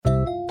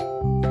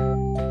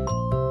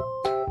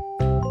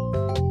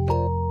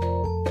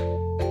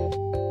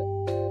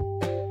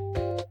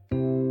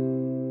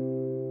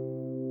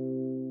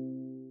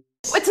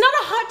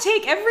a hot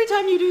take. Every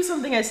time you do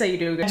something, I say you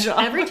do a good job.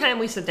 Every time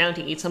we sit down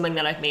to eat something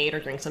that I've made or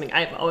drink something,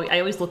 I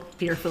always look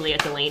fearfully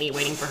at Delaney,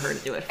 waiting for her to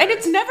do it first. And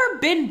it's never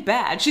been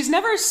bad. She's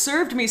never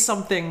served me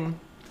something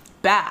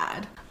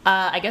bad.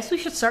 I guess we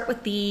should start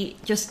with the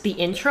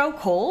intro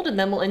cold, and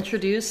then we'll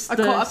introduce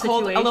the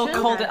situation. A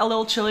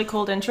little chilly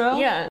cold intro.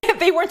 Yeah.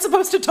 They weren't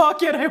supposed to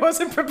talk yet. I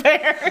wasn't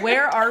prepared.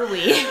 Where are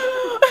we?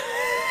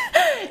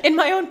 In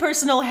my own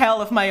personal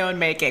hell of my own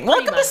making.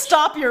 Welcome to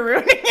Stop You're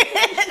Ruining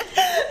It.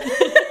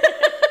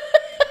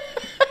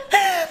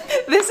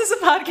 This is a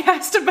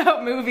podcast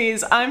about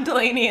movies. I'm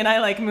Delaney and I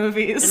like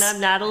movies. And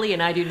I'm Natalie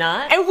and I do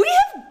not. And we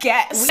have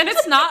guests. And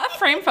it's not a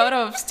framed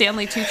photo of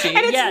Stanley Tucci.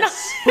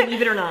 Yes,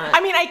 believe it or not.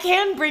 I mean, I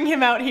can bring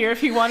him out here if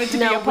he wanted to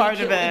be a part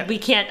of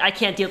it. I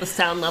can't deal with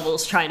sound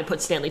levels trying to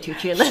put Stanley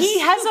Tucci in this. He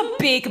has a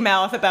big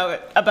mouth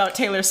about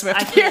Taylor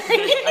Swift. I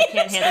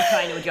can't handle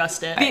trying to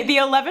adjust it. The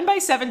 11 by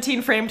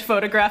 17 framed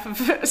photograph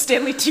of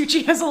Stanley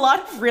Tucci has a lot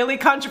of really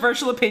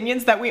controversial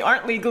opinions that we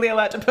aren't legally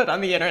allowed to put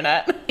on the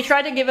internet. I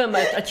tried to give him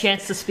a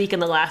chance to speak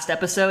in the last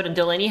episode, and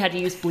Delaney had to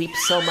use bleep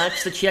so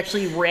much that she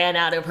actually ran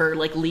out of her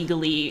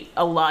legally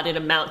allotted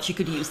amount she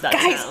could use that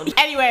sound.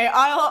 Anyway,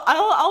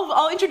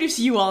 I'll introduce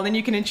you all, and then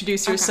you can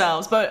introduce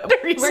yourselves. But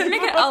we're gonna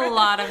get a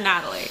lot of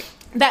Natalie.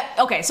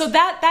 So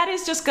that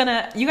is just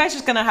you guys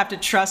just gonna have to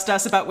trust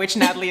us about which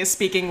Natalie is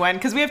speaking when,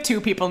 because we have two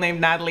people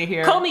named Natalie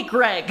here. Call me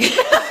Greg.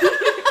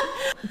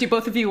 Do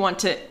both of you want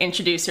to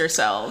introduce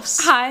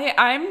yourselves? Hi,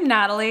 I'm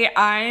Natalie.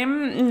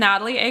 I'm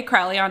Natalie A.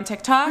 Crowley on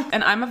TikTok,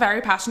 and I'm a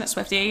very passionate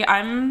Swiftie.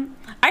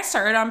 I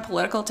started on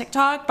political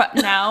TikTok, but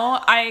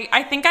now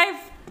I think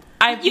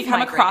I've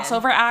become a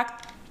crossover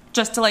act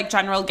just to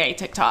general gay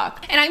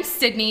TikTok. And I'm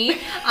Sydney.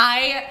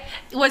 I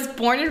was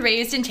born and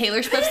raised in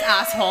Taylor Swift's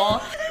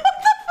asshole.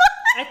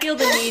 I feel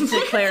the need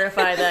to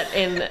clarify that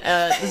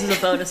this is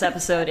a bonus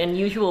episode. In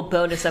usual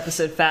bonus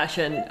episode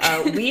fashion,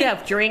 we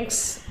have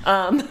drinks.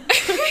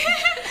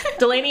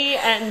 Delaney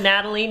and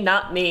Natalie,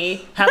 not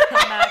me, have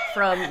come back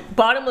from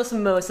bottomless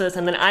mimosas,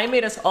 and then I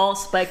made us all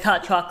spiked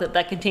hot chocolate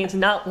that contains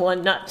not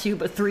one, not two,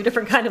 but 3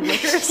 different kind of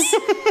liquors.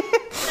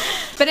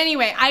 But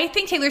anyway, I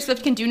think Taylor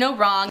Swift can do no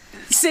wrong.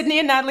 Sydney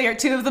and Natalie are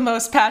two of the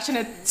most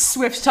passionate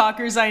Swift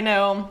talkers I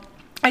know.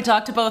 I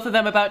talked to both of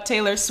them about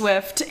Taylor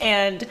Swift,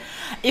 and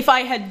if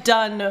I had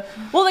done...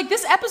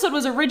 this episode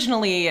was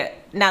originally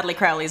Natalie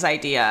Crowley's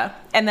idea,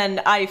 and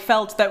then I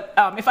felt that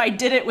if I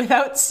did it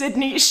without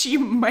Sydney, she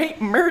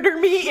might murder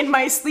me in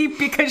my sleep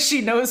because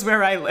she knows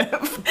where I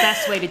live.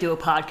 Best way to do a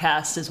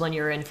podcast is when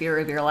you're in fear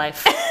of your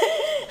life.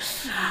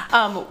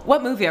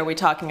 What movie are we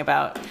talking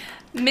about?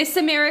 Miss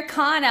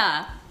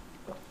Americana.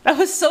 That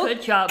was so...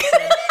 Good job,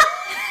 Sid.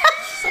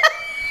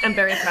 I'm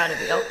very proud of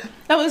you.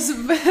 That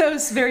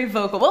was very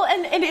vocal. Well,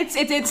 and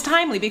it's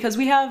timely because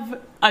we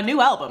have a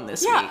new album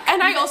this week.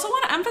 And I also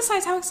want to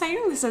emphasize how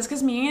exciting this is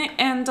because me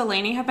and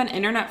Delaney have been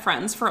internet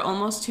friends for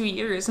almost 2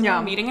 years, and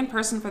we're meeting in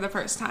person for the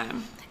first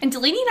time. And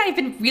Delaney and I have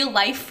been real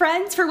life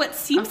friends for what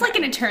seems like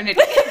an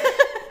eternity.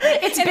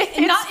 It's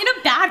not in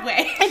a bad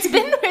way.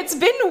 It's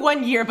been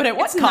 1 year, but at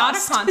what cost?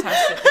 It's not a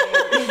contest.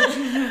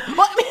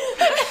 Well,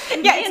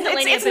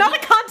 it's not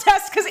a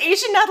contest because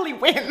Asian Natalie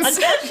wins.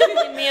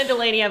 Unfortunately, me and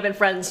Delaney have been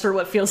friends for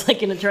what feels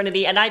like an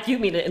eternity, and I do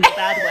mean it in a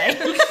bad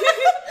way.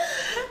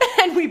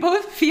 And we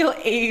both feel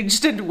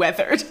aged and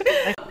weathered.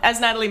 As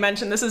Natalie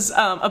mentioned, this is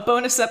a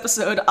bonus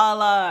episode a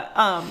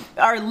la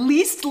our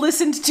least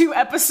listened to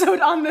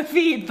episode on the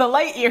feed, the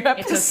Lightyear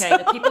episode. It's okay.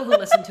 The people who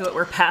listen to it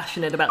were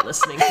passionate about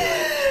listening to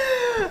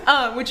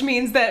it. Which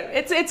means that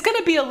it's going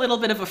to be a little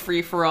bit of a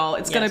free-for-all.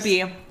 It's going to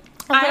be...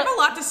 I have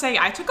a lot to say.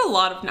 I took a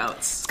lot of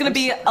notes. It's going to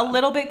be a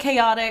little bit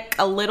chaotic,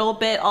 a little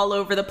bit all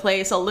over the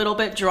place, a little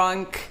bit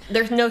drunk.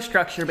 There's no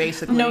structure,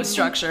 basically. No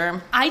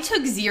structure. I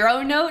took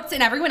 0 notes,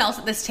 and everyone else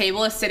at this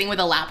table is sitting with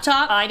a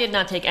laptop. I did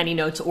not take any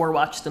notes or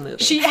watch the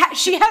movie. She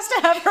has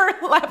to have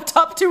her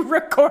laptop to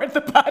record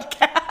the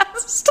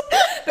podcast.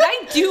 But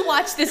I do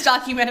watch this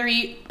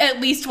documentary at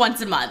least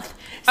once a month.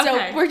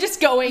 So we're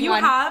just going You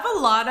have a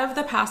lot of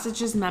the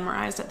passages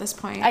memorized at this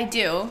point. I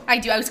do. I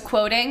was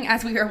quoting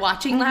as we were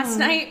watching last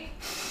night.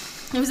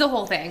 It was a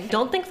whole thing.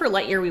 Don't think for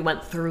Lightyear we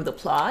went through the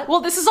plot. Well,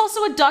 this is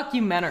also a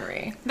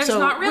documentary. There's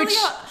not really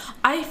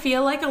I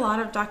feel like a lot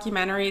of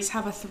documentaries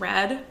have a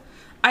thread.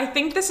 I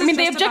think this is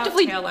they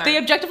objectively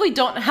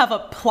don't have a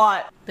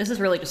plot. This is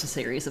really just a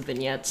series of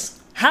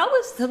vignettes.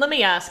 Let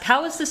me ask,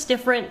 how is this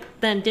different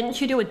than, didn't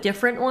you do a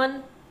different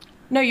one?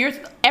 No,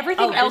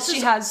 everything else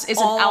she has is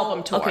an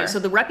album tour. Okay, so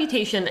the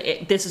Reputation,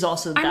 this is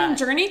also that. I mean,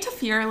 Journey to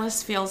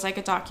Fearless feels like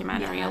a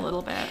documentary a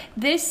little bit.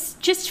 This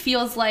just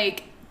feels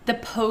like the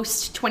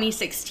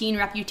post-2016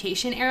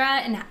 Reputation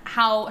era and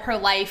how her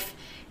life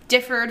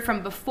differed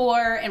from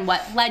before and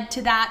what led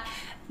to that.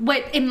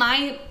 What, in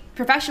my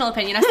professional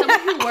opinion, as someone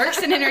who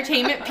works in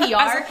entertainment PR...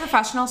 As a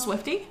professional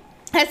Swiftie?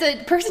 As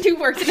a person who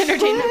works in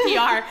entertainment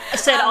PR... I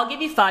said, I'll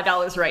give you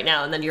 $5 right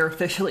now, and then you're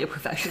officially a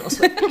professional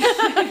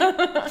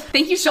Swiftie.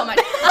 Thank you so much.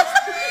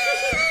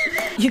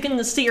 You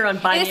can see her on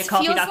This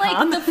feels like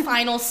buymeacoffee.com. the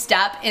final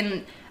step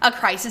in a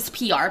crisis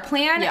PR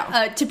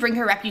plan to bring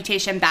her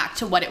reputation back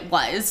to what it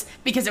was,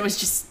 because it was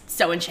just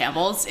so in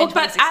shambles in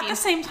But 2016. at the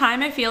same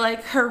time, I feel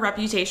like her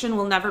reputation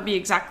will never be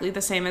exactly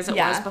the same as it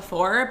was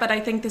before. But I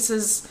think this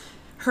is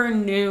her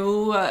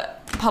new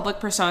public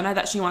persona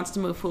that she wants to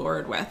move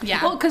forward with.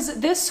 Yeah. Well,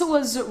 because this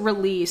was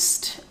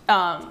released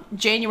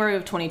January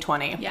of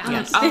 2020. Yeah.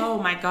 Yes. Oh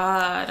my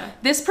god.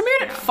 This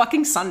premiered at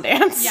fucking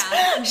Sundance.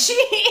 Yeah.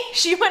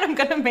 She went, I'm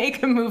gonna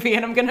make a movie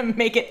and I'm gonna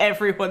make it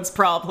everyone's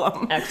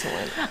problem.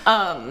 Excellent.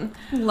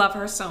 Love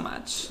her so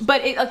much.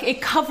 But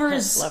it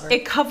covers Love her.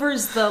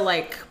 the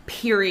like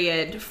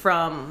period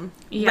from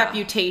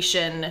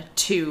Reputation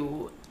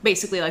to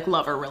basically like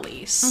Lover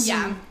release.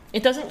 Yeah.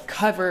 It doesn't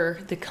cover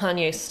the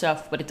Kanye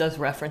stuff, but it does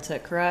reference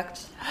it,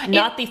 correct?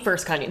 Not the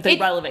first Kanye, the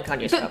relevant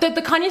Kanye stuff. The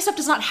Kanye stuff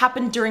does not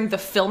happen during the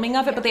filming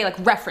of it, but they like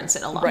reference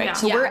it a lot. Right. Yeah.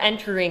 So Yeah. we're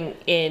entering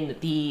in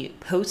the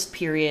post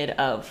period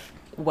of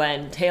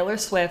when Taylor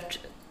Swift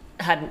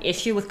had an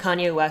issue with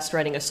Kanye West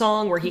writing a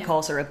song where he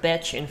calls her a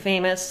bitch in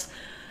Famous.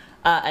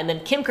 And then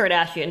Kim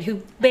Kardashian,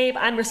 who, babe,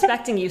 I'm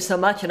respecting you so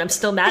much and I'm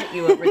still mad at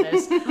you over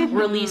this,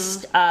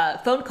 released a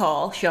phone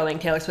call showing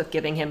Taylor Swift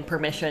giving him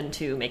permission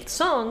to make the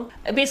song.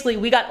 And basically,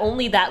 we got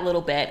only that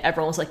little bit.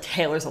 Everyone was like,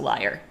 Taylor's a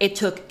liar. It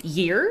took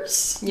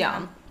years.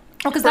 Yeah.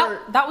 Because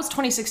that was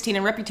 2016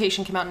 and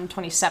Reputation came out in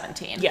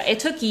 2017. Yeah, it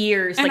took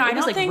years. And Like, I it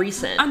was don't like think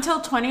recent. until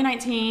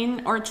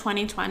 2019 or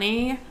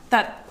 2020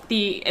 that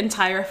the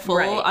entire full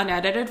Right.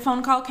 unedited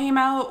phone call came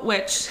out,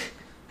 which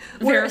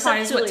Where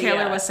verifies what essentially,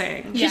 Taylor yeah. was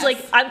saying. She's Yes. like,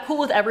 I'm cool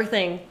with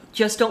everything.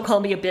 Just don't call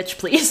me a bitch,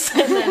 please.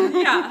 And then,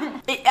 Yeah.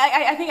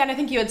 I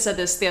think you had said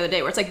this the other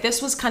day, where it's like this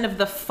was kind of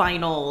the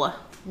final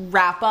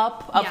wrap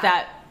up of Yeah.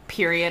 that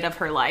period of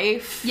her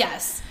life.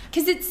 Yes.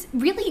 Because it's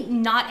really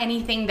not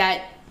anything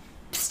that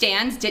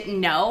stans didn't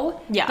know.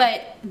 Yeah.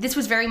 But this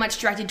was very much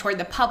directed toward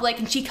the public,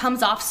 and she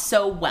comes off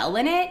so well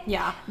in it.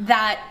 Yeah.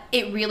 That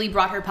it really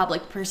brought her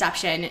public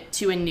perception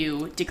to a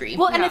new degree.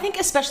 Well, and I think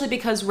especially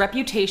because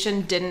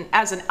Reputation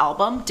as an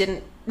album,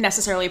 didn't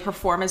necessarily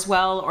perform as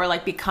well or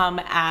like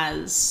become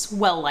as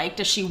well liked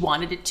as she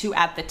wanted it to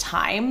at the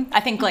time. I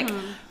think like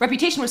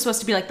Reputation was supposed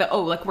to be like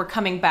like we're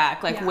coming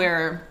back, like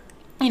we're,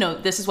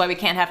 this is why we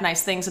can't have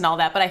nice things and all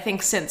that. But I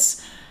think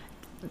since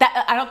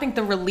that, I don't think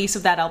the release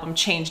of that album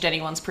changed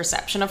anyone's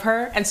perception of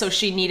her, and so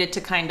she needed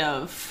to kind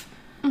of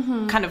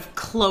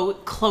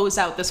close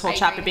out this whole I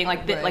chapter, agree. being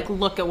like, Right. like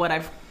look at what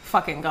I've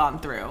fucking gone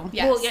through.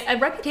 Yes. Well, yeah,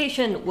 and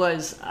Reputation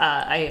was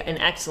an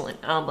excellent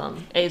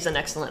album. It is an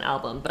excellent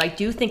album, but I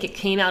do think it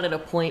came out at a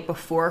point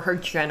before her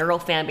general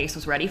fan base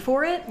was ready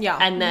for it. Yeah.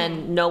 And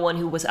then no one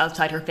who was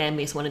outside her fan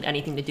base wanted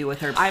anything to do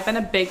with her. I've been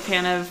a big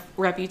fan of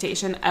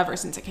Reputation ever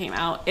since it came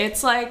out.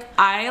 It's like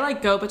I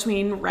go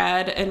between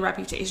Red and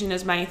Reputation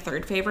as my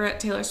third favorite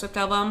Taylor Swift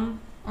album.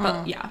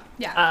 But yeah.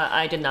 Yeah.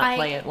 I did not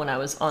play it when I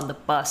was on the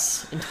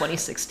bus in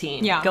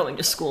 2016 Yeah. going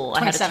to school. I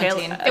had a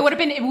 2017. Taylor.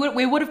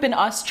 It would have been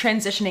us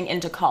transitioning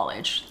into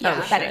college. Yeah.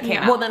 that it came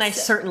out. Well, then I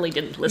certainly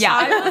didn't listen Yeah.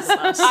 to it on the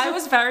bus. I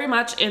was very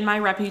much in my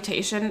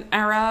Reputation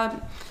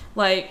era,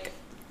 like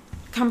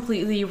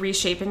completely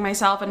reshaping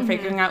myself and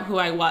figuring out who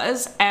I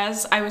was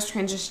as I was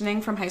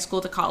transitioning from high school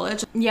to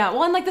college. Yeah,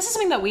 well, and like this is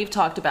something that we've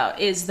talked about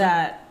is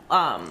that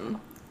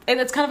and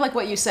it's kind of like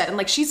what you said, and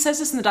like she says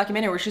this in the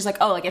documentary where she's like,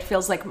 oh, like it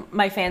feels like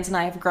my fans and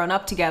I have grown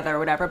up together or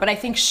whatever. But I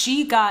think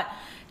she got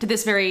to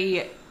this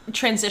very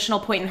transitional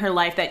point in her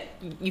life that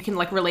you can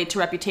like relate to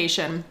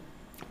Reputation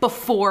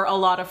before a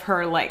lot of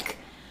her like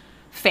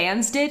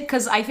fans did,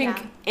 because I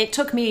think it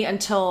took me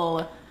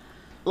until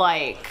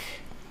like,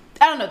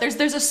 I don't know,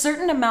 there's a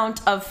certain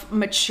amount of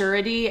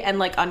maturity and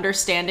like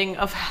understanding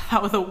of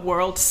how the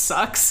world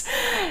sucks,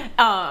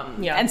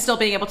 and still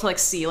being able to like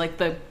see like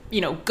the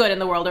good in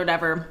the world or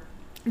whatever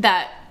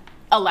that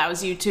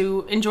allows you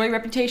to enjoy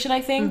Reputation.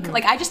 I think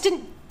like I just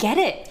didn't get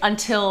it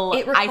until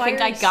I think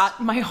I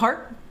got my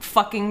heart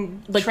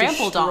fucking like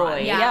trampled on.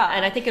 destroyed. Yeah.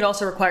 And I think it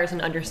also requires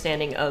an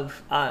understanding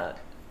of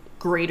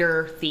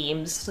greater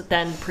themes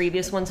than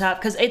previous ones have,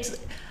 because it's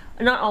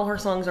not all her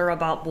songs are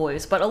about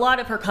boys, but a lot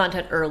of her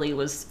content early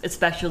was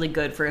especially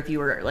good for if you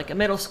were like a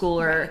middle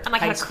schooler, And,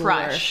 like, high had a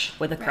schooler crush.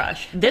 with a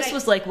crush. This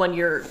was like when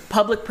your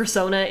public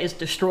persona is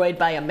destroyed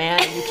by a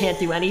man and you can't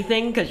do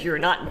anything because you're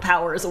not in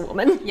power as a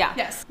woman. Yeah.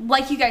 Yes.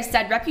 Like you guys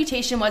said,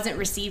 Reputation wasn't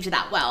received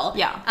that well.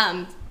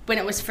 Yeah. When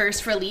it was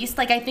first released.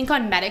 Like I think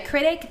on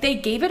Metacritic, they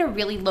gave it a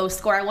really low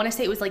score. I want to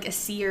say it was like a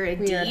C or a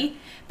D. Weird.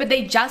 But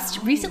they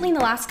just recently in the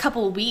last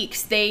couple of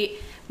weeks,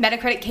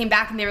 Metacritic came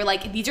back and they were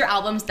like, these are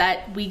albums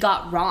that we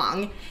got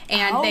wrong.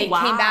 And Oh, they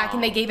wow. came back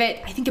and they gave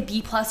it, I think, a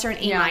B+ or an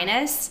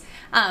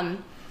A-.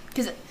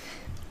 Because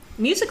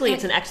Musically,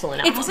 it's an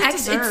excellent album.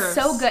 it's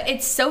so good.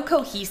 It's so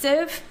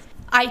cohesive.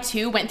 I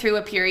too went through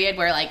a period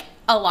where like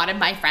a lot of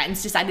my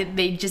friends decided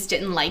they just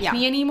didn't like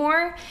me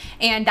anymore,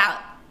 and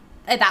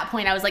at that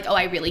point I was like, oh,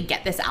 I really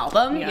get this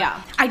album.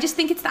 Yeah. I just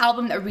think it's the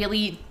album that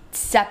really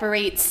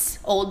separates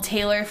old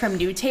Taylor from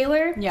new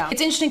Taylor. Yeah.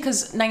 It's interesting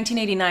because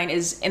 1989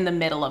 is in the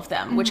middle of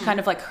them, which kind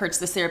of like hurts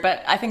this theory.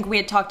 But I think we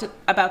had talked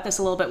about this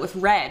a little bit with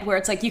Red, where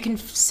it's like you can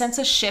sense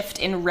a shift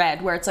in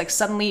Red, where it's like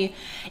suddenly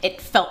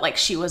it felt like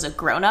she was a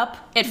grown-up.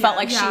 It felt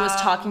like she was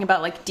talking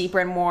about like deeper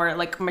and more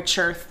like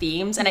mature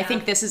themes. And I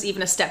think this is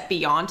even a step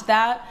beyond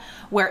that,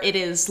 where it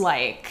is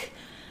like,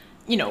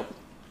 you know,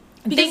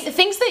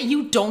 things that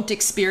you don't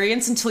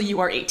experience until you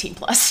are 18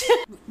 plus.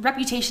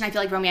 Reputation, I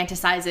feel like,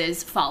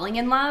 romanticizes falling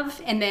in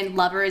love, and then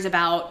Lover is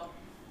about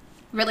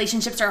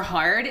relationships are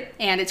hard,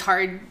 and it's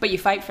hard, but you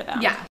fight for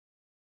them. Yeah.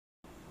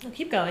 No,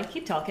 keep going.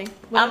 Keep talking.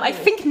 I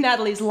think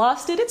Natalie's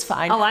lost it. It's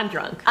fine. Oh, I'm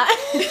drunk.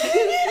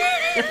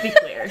 Let's be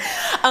clear.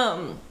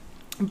 Yum.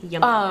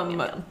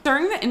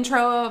 During the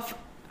intro of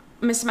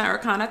Miss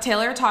Americana,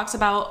 Taylor talks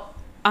about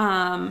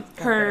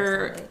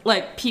her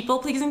like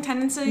people-pleasing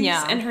tendencies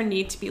and her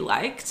need to be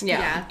liked.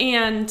 Yeah.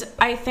 And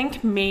I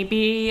think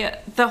maybe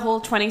the whole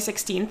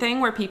 2016 thing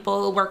where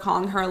people were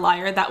calling her a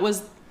liar, that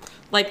was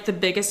like the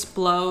biggest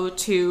blow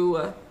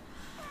to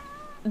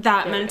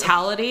that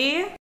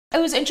mentality. It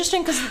was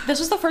interesting because this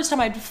was the first time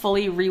I'd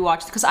fully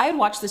rewatched, because I had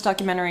watched this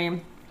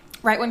documentary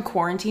right when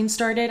quarantine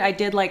started. I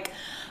did like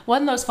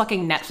one of those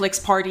fucking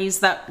Netflix parties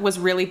that was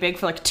really big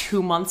for like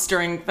 2 months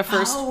during the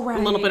first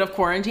little bit of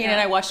quarantine, and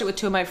I watched it with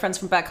two of my friends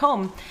from back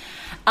home.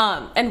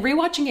 And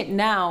rewatching it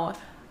now,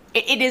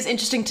 it is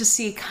interesting to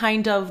see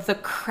kind of the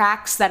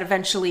cracks that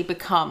eventually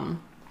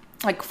become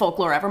like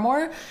Folklore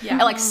Evermore, and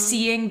like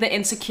seeing the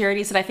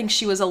insecurities that I think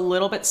she was a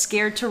little bit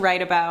scared to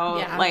write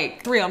about,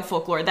 like 3 on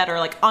Folklore that are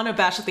like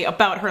unabashedly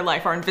about her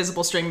life are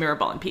Invisible String, Mirror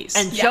Ball, and Peace.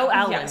 And Joe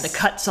Alwyn, the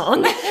cut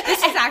song.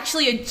 This is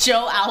actually a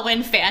Joe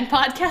Alwyn fan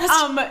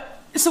podcast.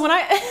 So when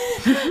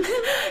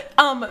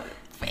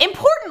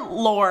important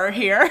lore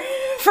here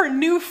for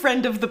new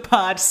friend of the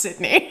pod,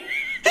 Sydney.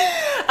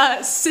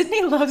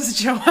 Sydney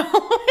loves Joe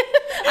Alwyn.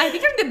 I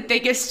think I'm the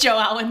biggest Joe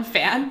Alwyn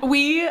fan.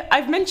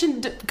 I've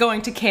mentioned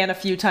going to Cannes a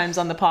few times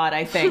on the pod,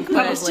 I think.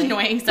 Most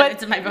annoying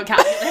sentence in my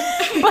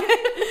vocabulary.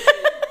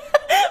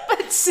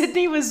 But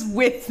Sydney was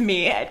with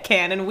me at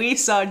Cannes, and we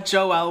saw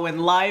Joe Alwyn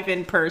live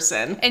in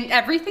person. And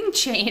everything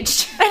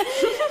changed.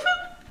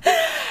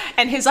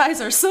 And his eyes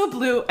are so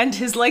blue, and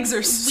his legs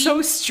are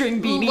so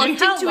string beanie.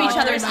 Looked into each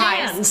other's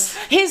eyes.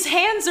 His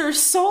hands are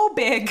so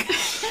big.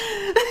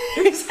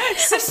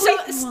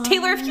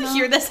 Taylor, if you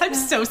hear this, I'm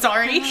so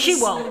sorry.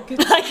 She won't.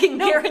 I can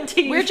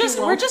guarantee you. We're just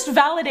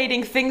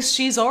validating things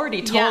she's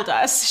already told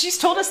us. She's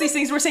told us these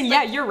things. We're saying,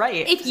 yeah, you're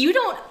right. If you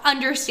don't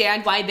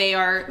understand why they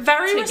are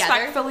very together,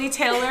 respectfully,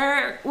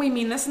 Taylor, we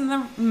mean this in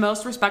the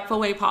most respectful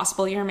way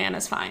possible. Your man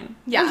is fine.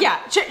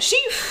 Yeah.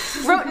 She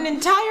wrote an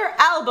entire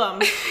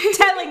album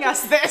telling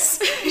us this.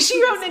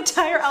 She wrote an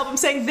entire album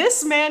saying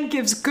this man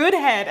gives good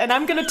head, and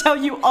I'm gonna tell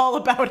you all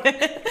about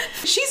it.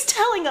 She's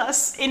telling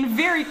us in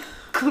very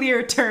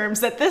clear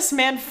terms that this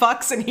man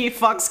fucks and he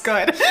fucks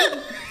good.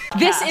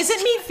 This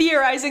isn't me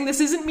theorizing,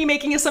 this isn't me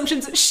making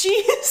assumptions. She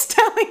is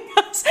telling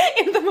us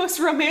in the most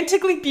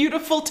romantically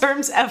beautiful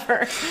terms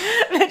ever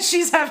that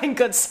she's having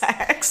good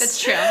sex.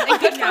 That's true. And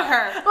good for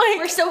her. Like,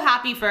 we're so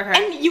happy for her.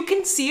 And you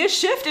can see a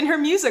shift in her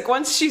music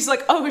once she's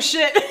like, oh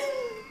shit,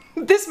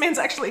 this man's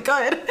actually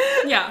good.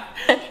 Yeah.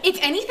 If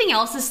anything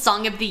else is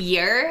Song of the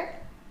Year,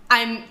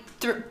 I'm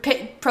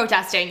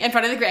protesting in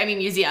front of the Grammy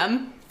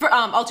Museum. For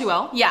All Too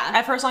Well? Yeah.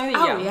 At First Song of the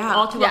Year. Oh, yeah.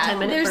 All Too Well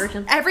 10-minute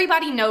version.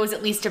 Everybody knows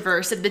at least a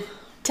verse of the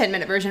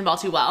 10-minute version of All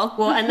Too Well.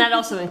 Well, and that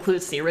also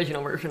includes the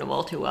original version of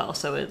All Too Well,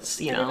 so it's,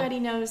 you know. Everybody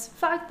knows,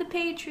 fuck the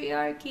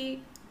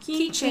patriarchy,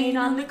 keychain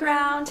on the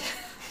ground.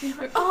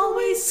 We're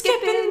always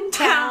skipping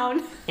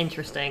town.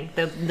 Interesting.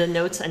 The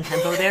notes and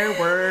tempo there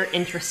were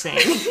interesting.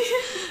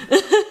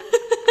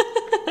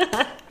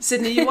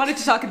 Sydney, you wanted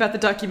to talk about the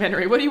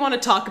documentary. What do you want to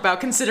talk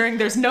about, considering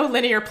there's no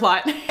linear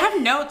plot? I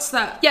have notes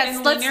that.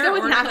 Yes, let's go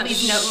with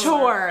Natalie's notes.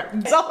 Sure.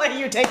 I'll let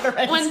you take the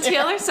reins. When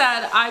Taylor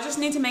said, I just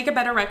need to make a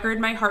better record,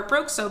 my heart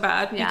broke so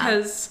bad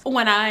because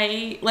when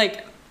I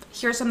like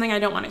hear something I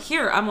don't want to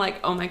hear, I'm like,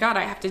 oh my god,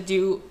 I have to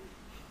do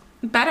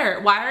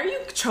better. Why are you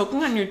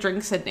choking on your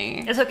drink,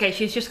 Sydney? It's okay.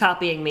 She's just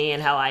copying me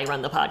and how I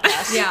run the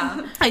podcast.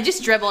 Yeah. I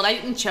just dribbled. I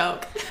didn't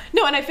choke.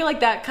 No, and I feel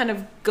like that kind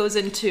of goes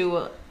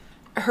into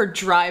her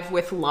drive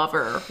with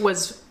Lover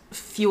was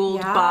fueled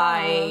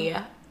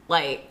by,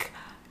 like,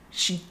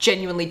 she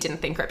genuinely didn't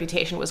think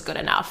Reputation was good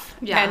enough.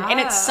 Yeah. And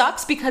it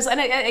sucks because, and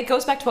it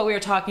goes back to what we were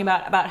talking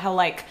about how,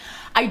 like,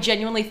 I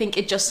genuinely think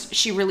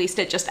she released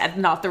it just at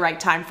not the right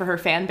time for her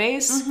fan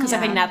base. Because I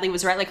think Natalie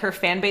was right. Like, her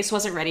fan base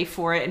wasn't ready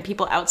for it, and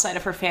people outside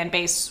of her fan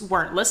base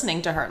weren't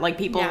listening to her. Like,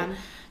 people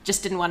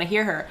just didn't want to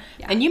hear her.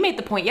 Yeah. And you made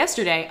the point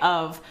yesterday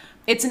of,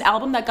 it's an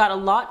album that got a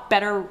lot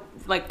better,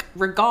 like,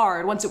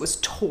 regard once it was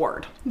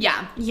toured.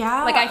 Yeah.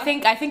 Yeah. Like, I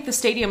think the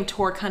stadium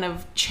tour kind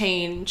of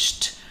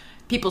changed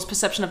people's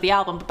perception of the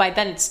album, but by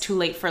then it's too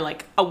late for,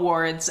 like,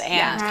 awards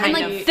and kind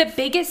of... the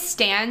biggest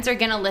stans are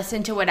gonna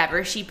listen to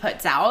whatever she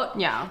puts out.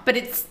 Yeah. But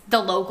it's the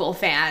local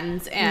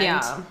fans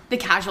and the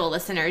casual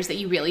listeners that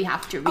you really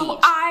have to reach. Oh,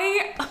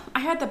 I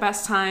had the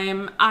best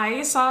time.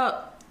 I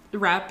saw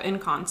Rep in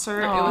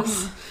concert. Oh. It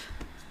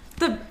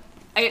was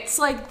It's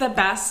like the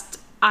best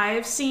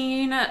I've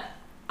seen.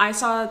 I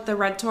saw the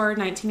Red Tour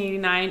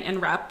 1989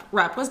 and Rep.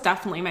 Rep was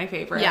definitely my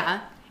favorite.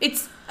 Yeah.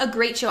 It's a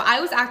great show. I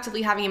was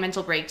actively having a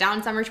mental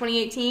breakdown summer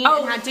 2018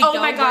 and had to go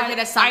my God. work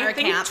at a summer I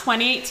think camp.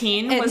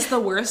 2018 was the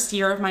worst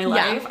year of my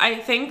life. I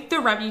think the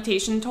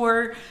Reputation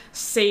tour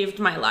saved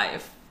my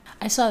life.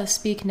 I saw the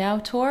Speak Now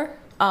tour.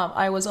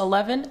 I was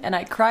 11 and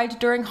I cried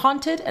during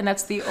Haunted, and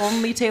that's the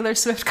only Taylor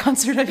Swift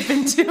concert I've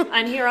been to.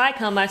 And here I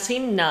come, I've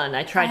seen none.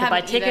 I tried to buy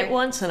a haven't ticket either.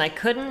 once and I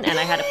couldn't, and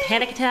I had a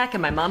panic attack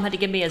and my mom had to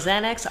give me a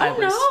Xanax. I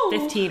was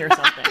 15 or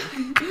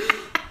something.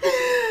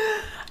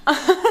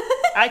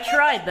 I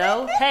tried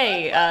though.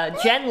 Hey,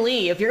 Jen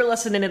Lee, if you're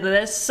listening to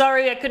this,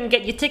 sorry I couldn't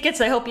get you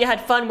tickets. I hope you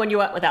had fun when you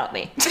went without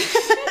me.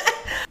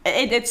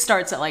 It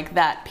starts at like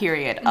that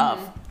period of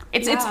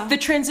it's the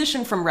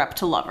transition from Rep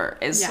to Lover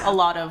is a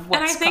lot of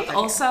what's And I think covered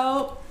here.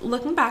 also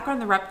looking back on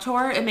the Rep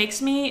tour, it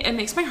makes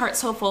my heart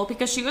so full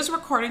because she was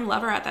recording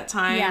Lover at that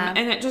time, Yeah.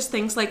 and it just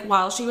thinks like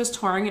while she was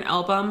touring an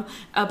album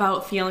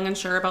about feeling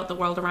unsure about the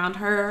world around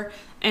her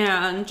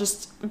and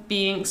just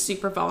being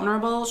super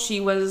vulnerable, she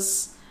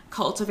was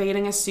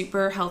cultivating a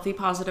super healthy,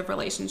 positive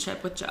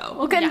relationship with Joe.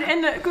 Okay, Yeah.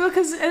 and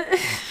because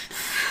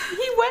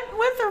he went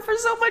with her for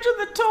so much of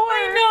the tour.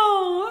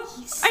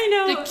 I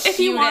know. the If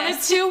he wanted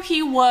cutest. to,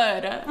 he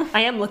would.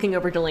 I am looking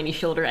over Delaney's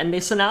shoulder, and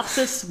the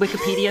synopsis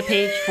Wikipedia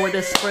page for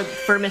this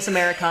for Miss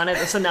Americana,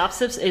 the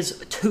synopsis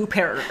is 2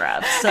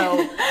 paragraphs.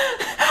 So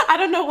I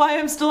don't know why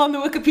I'm still on the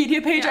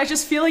Wikipedia page. I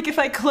just feel like if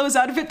I close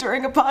out of it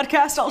during a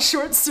podcast, I'll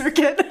short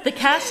circuit. the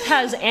cast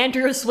has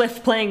Andrew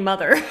Swift playing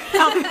Mother.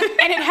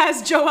 And it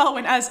has Joe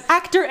Alwyn as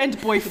actor and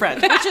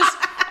boyfriend, which is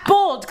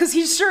bold because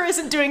he sure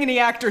isn't doing any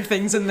actor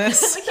things in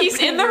this. He's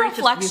in the We're just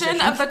reflection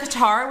musicians. of the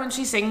guitar when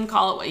she's singing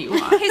 "Call It What You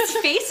Want." His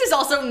face is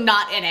also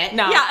not in it.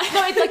 No, Yeah.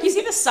 no, it's like you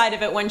see the side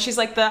of it when she's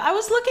like I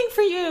was looking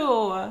for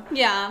you.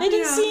 Yeah. I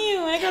didn't see you.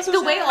 I guess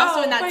The way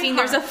also in my that scene,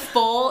 there's a heart.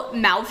 full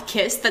mouth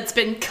kiss that's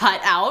been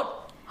cut out.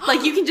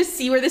 Like, you can just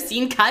see where the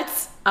scene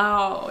cuts.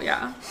 Oh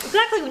yeah.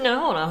 Exactly. No,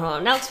 hold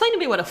on. Now explain to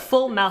me what a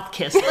full mouth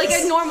kiss is. Like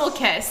a normal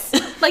kiss.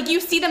 Like, you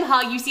see them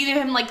hug, you see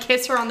him, like,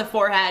 kiss her on the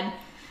forehead.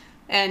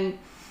 And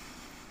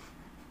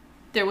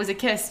there was a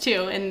kiss,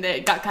 too, and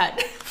it got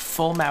cut.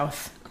 full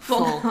mouth,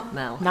 full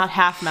mouth. not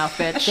half mouth,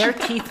 bitch. Their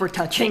teeth were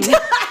touching.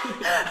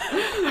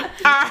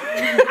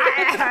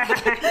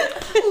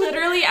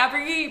 Literally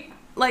every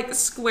like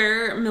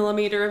square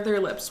millimeter of their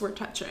lips were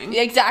touching.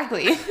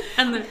 Exactly.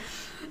 And the,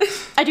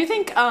 I do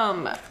think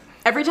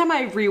every time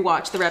I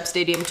rewatch the Rep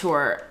Stadium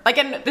tour, like,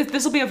 and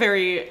this will be a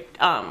very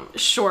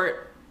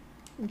short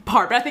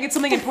part, but I think it's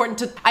something important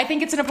to. I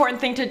think it's an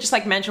important thing to just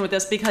like mention with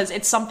this because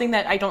it's something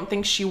that I don't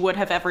think she would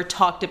have ever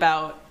talked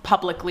about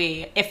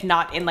publicly, if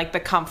not in like the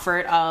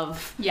comfort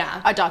of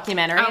a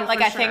documentary. Oh, like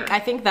for I sure.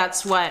 think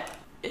that's what.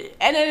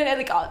 And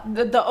like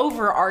the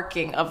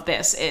overarching of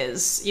this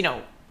is, you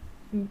know,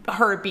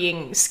 her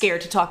being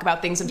scared to talk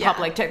about things in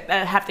public, to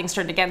have things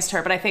turned against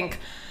her. But I think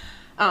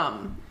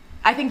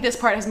this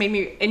part has made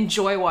me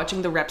enjoy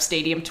watching the Rep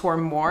Stadium tour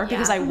more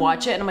because I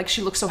watch it and I'm like,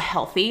 she looks so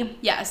healthy.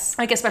 Yes.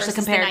 Like, especially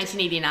Versus compared the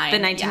 1989. to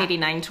the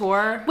 1989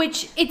 tour.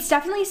 Which, it's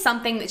definitely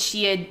something that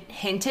she had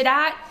hinted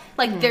at.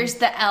 Like, there's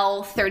the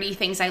 30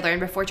 things I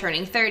learned before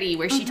turning 30,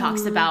 where she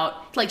talks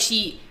about, like,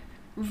 she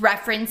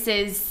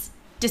references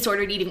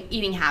disordered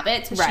eating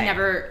habits, but she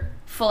never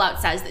full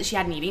out says that she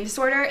had an eating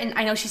disorder. And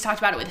I know she's talked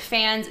about it with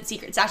fans at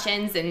secret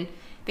sessions and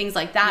things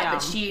like that,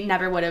 but she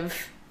never would have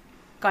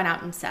gone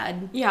out and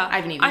said, I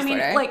have an eating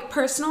disorder. I mean, like,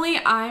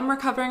 personally, I'm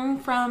recovering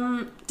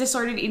from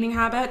disordered eating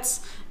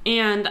habits,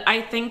 and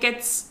I think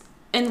it's,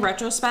 in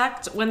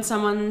retrospect, when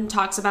someone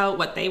talks about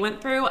what they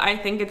went through, I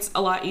think it's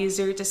a lot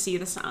easier to see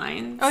the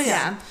signs. Oh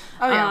yeah.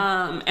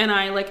 And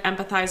I, like,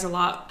 empathize a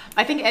lot.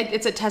 I think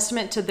it's a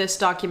testament to this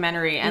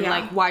documentary and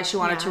like why she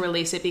wanted to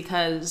release it,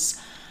 because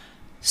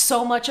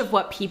so much of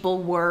what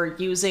people were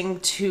using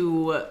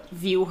to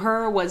view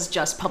her was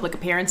just public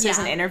appearances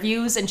and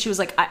interviews, and she was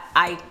like,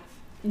 I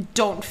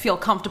don't feel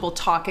comfortable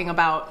talking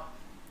about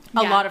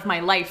a lot of my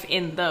life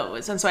in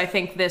those. And so I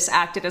think this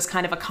acted as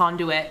kind of a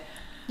conduit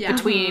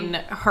between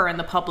her and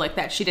the public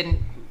that she didn't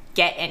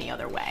get any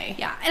other way.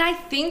 Yeah, and I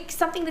think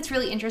something that's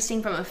really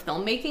interesting from a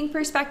filmmaking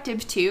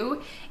perspective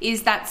too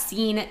is that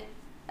scene,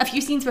 a few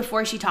scenes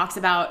before she talks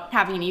about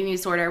having an eating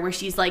disorder, where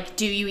she's like,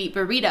 do you eat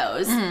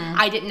burritos?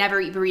 I didn't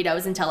never eat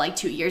burritos until like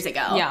 2 years ago.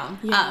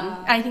 And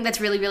I think that's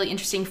really, really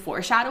interesting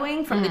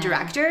foreshadowing from the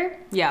director.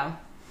 Yeah.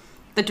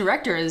 The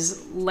director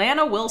is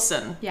Lana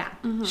Wilson. Yeah.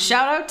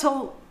 Shout out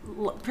to,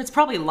 it's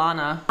probably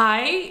Lana.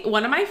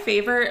 One of my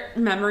favorite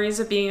memories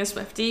of being a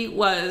Swiftie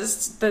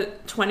was the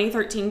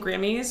 2013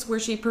 Grammys, where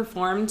she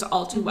performed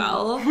All Too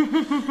Well.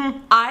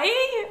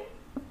 I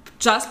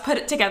just put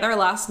it together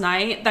last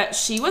night that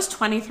she was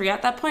 23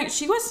 at that point.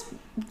 She was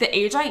the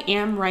age I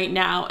am right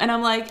now. And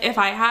I'm like, if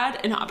I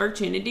had an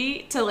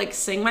opportunity to like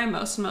sing my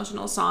most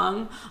emotional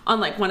song on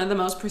like one of the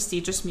most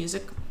prestigious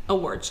music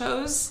award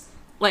shows,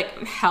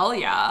 like, hell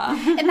yeah.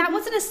 And that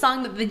wasn't a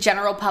song that the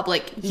general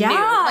public knew. Yeah.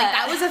 Like,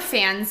 that was a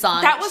fan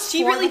song. That was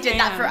She for really the did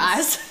that for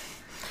fans. us.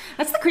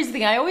 That's the crazy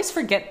thing. I always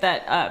forget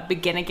that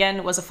Begin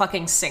Again was a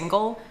fucking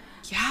single.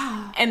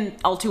 Yeah. And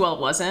All Too Well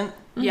wasn't.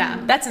 Yeah.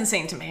 That's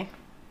insane to me.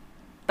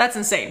 That's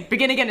insane.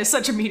 Begin Again is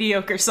such a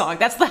mediocre song.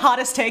 That's the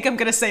hottest take I'm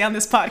going to say on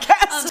this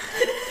podcast.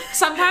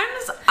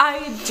 Sometimes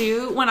I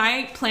do, when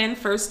I plan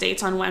first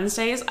dates on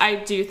Wednesdays, I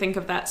do think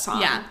of that song.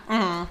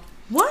 Yeah.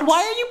 What?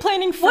 Why are you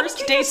planning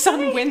first dates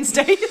on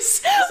Wednesdays?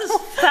 This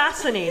is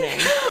fascinating.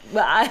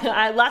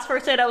 Last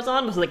first date I was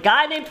on was with a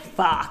guy named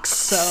Fox.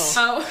 So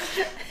Oh.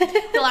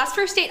 The last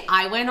first date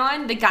I went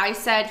on, the guy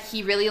said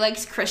he really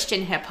likes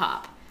Christian hip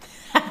hop.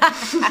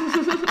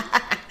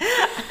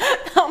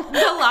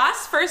 The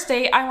last first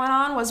date I went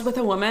on was with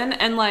a woman,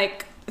 and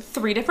like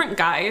 3 different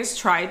guys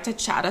tried to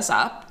chat us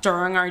up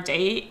during our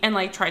date and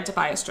like tried to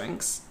buy us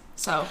drinks.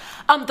 So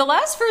The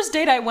last first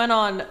date I went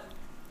on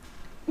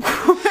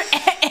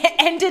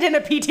ended in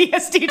a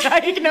PTSD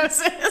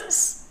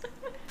diagnosis.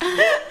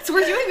 So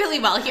we're doing really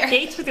well here.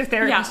 dates with your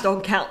therapist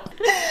don't count.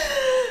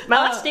 My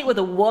last date with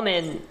a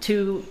woman,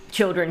 2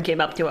 children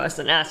came up to us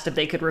and asked if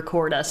they could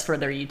record us for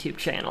their YouTube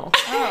channel.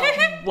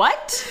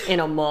 What? In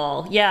a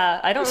mall. Yeah,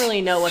 I don't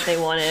really know what they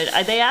wanted.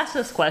 They asked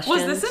us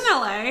questions. was this in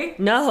LA?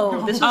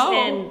 No, this was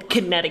Oh. in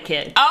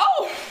Connecticut.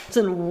 Oh! It's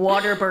in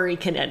Waterbury,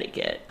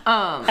 Connecticut.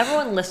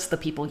 Everyone lists the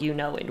people you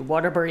know in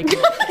Waterbury,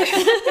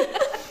 Connecticut.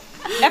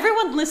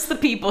 Everyone lists the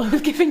people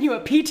who've given you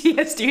a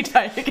PTSD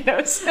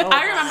diagnosis.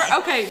 I remember,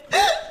 okay.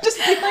 Just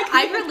be like,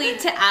 I relate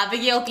to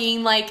Abigail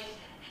being like,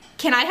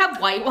 can I have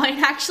white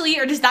wine actually,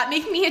 or does that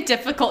make me a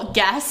difficult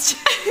guest?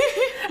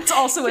 it's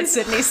also what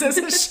Sydney says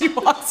as she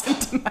walks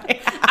into my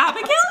house.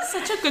 Abigail is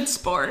such a good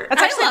sport. That's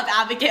actually, I love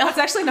Abigail. That's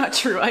actually not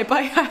true. I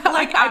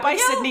buy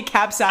Sydney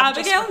cab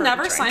sandwiches. Abigail for her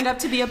never to drink. signed up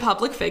to be a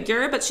public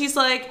figure, but she's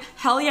like,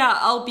 hell yeah,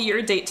 I'll be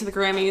your date to the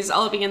Grammys.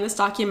 I'll be in this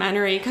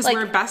documentary because Like-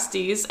 we're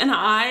besties. And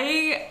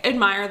I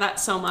admire that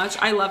so much.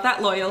 I love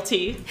that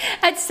loyalty.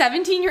 At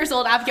 17 years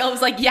old, Abigail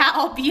was like, yeah,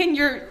 I'll be in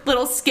your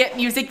little skit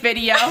music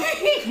video.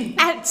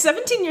 At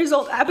 17 years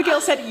old,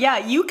 Abigail said, yeah,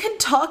 you can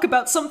talk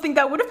about something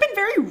that would have been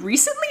very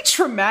recently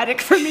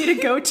traumatic for me to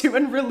go to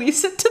and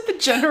release it to the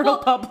general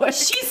public.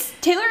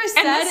 Taylor has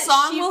And said the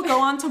song she- will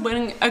go on to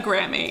win a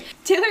Grammy.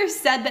 Taylor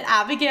said that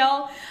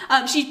Abigail,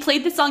 she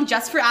played the song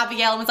just for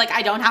Abigail and was like,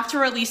 I don't have to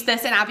release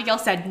this. And Abigail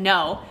said,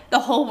 no, the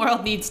whole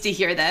world needs to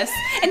hear this.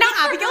 And now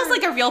Abigail's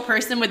like a real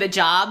person with a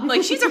job.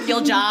 Like, she's a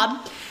real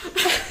job.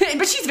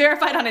 But she's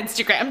verified on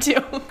Instagram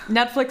too.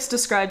 Netflix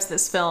describes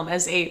this film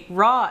as a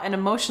raw and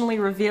emotionally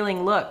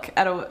revealing look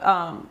at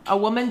a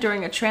woman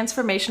during a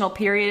transformational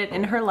period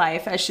in her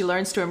life as she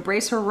learns to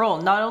embrace her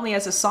role, not only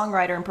as a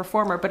songwriter and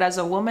performer, but as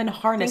a woman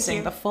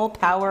harnessing the full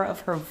power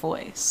of her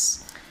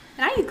voice.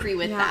 And I agree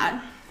with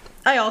that.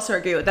 I also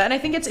agree with that. And I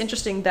think it's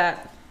interesting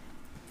that,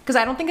 because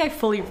I don't think I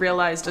fully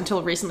realized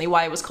until recently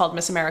why it was called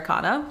Miss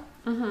Americana.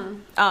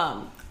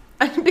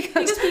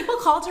 Because people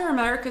called her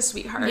America's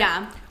sweetheart.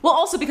 Yeah. Well,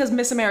 also because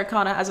Miss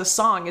Americana as a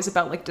song is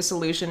about like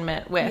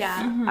disillusionment with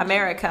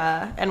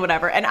America and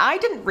whatever. And I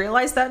didn't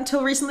realize that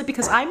until recently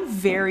because I'm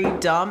very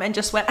dumb and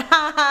just went,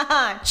 ha ha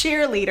ha,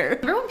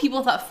 cheerleader. Remember when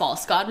people thought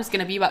False God was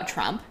going to be about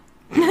Trump?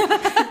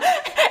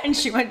 And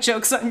she went,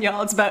 joke's on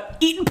y'all, it's about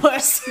eating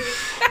puss.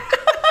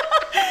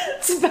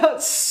 It's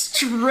about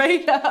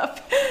straight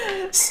up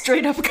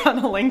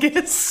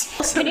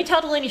cunnilingus. Can you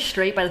tell Delaney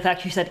straight by the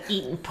fact she said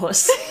eating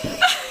puss?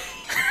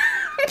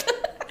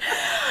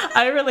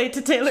 I relate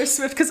to Taylor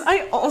Swift because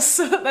I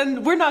also,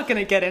 and we're not going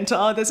to get into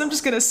all of this, I'm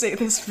just going to say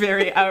this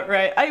very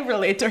outright. I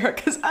relate to her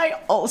because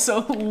I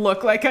also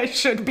look like I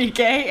should be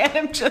gay and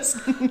I'm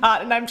just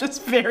not, and I'm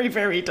just very,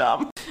 very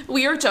dumb.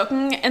 We were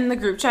joking in the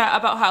group chat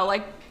about how,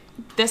 like,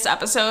 this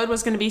episode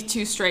was going to be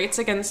 2 straights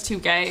against 2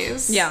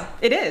 gays. Yeah,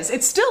 it is.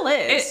 It still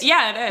is. It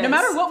is. No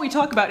matter what we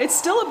talk about, it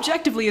still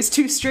objectively is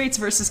 2 straights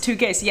versus 2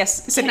 gays.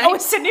 Yes, Sydney. Oh,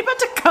 is Sydney about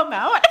to come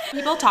out?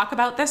 People talk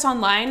about this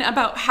online,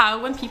 about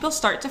how when people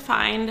start to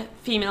find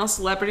female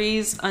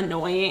celebrities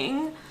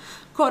annoying,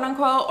 quote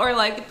unquote, or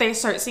like they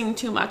start seeing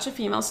too much of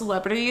female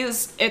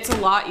celebrities, it's a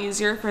lot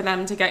easier for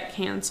them to get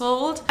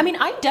canceled. I mean,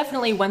 I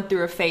definitely went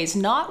through a phase,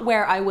 not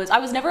where I was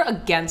never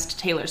against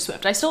Taylor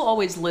Swift. I still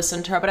always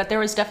listened to her, but there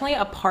was definitely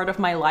a part of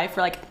my life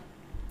where like,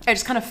 I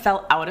just kind of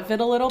fell out of it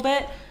a little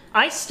bit.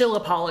 I still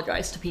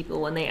apologize to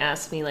people when they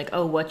ask me, like,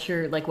 oh,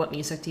 what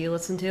music do you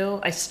listen to?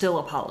 I still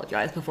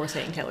apologize before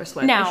saying Taylor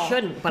Swift. I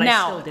shouldn't, but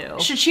I still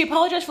do. Should she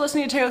apologize for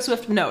listening to Taylor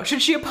Swift? No.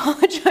 Should she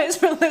apologize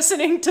for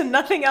listening to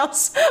nothing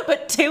else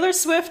but Taylor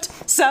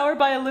Swift, Sour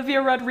by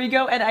Olivia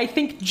Rodrigo, and I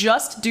think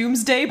just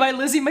Doomsday by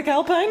Lizzie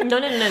McAlpine?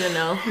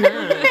 No,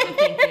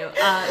 thank you.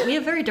 We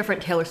have very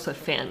different Taylor Swift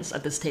fans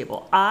at this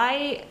table.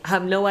 I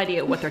have no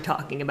idea what they're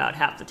talking about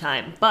half the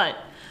time, but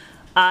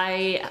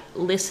I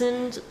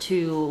listened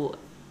to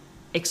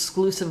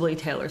exclusively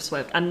Taylor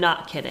Swift. I'm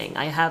not kidding.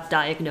 I have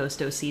diagnosed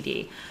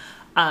OCD.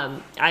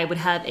 I would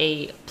have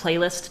a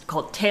playlist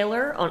called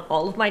Taylor on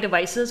all of my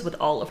devices with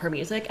all of her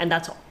music, and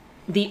that's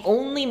the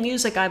only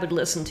music I would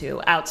listen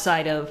to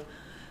outside of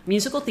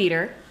musical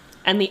theater,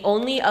 and the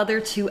only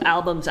other 2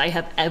 albums I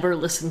have ever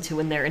listened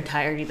to in their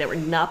entirety that were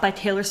not by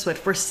Taylor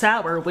Swift were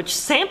Sour, which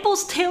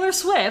samples Taylor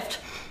Swift,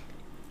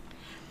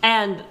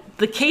 And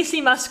the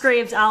Casey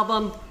Musgraves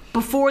album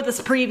before this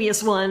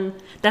previous one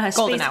that has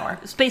Golden Hour.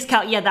 Space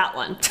Cow. Yeah, that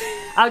one.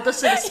 I would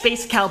listen to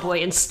Space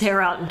Cowboy and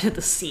stare out into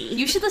the sea.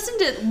 You should listen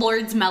to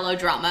Lord's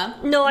Melodrama.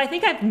 No, I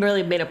think I've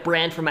really made a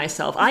brand for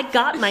myself. I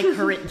got my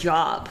current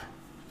job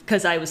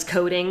because I was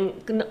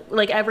coding.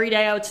 Like every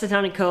day I would sit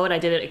down and code. I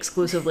did it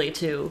exclusively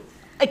to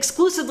the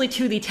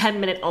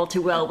 10-minute All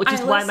Too Well, which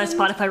is why my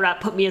Spotify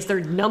Wrap put me as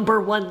their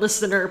 #1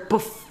 listener,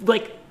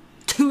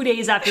 2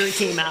 days after it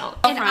came out.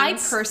 And I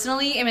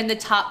personally am in the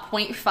top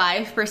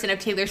 0.5% of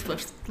Taylor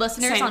Swift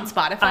listeners Same. on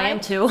Spotify. I am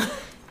too.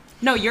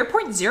 No, you're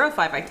 0.05,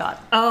 I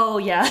thought. Oh,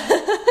 yeah.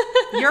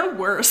 You're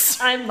worse.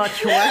 I'm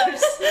much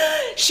worse.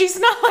 She's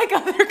not like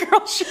other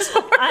girls. She's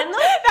worse. I'm not-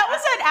 That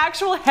was an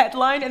actual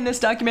headline in this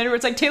documentary where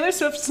it's like, Taylor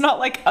Swift's not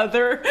like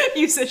other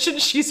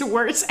musicians, she's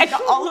worse. And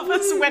all of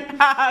us went,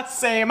 haha,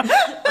 same.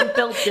 I'm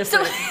built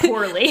different,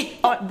 poorly.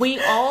 We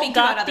all Think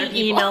about got other the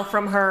people. email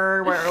from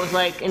her where it was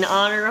like, in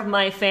honor of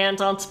my fans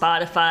on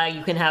Spotify,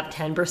 you can have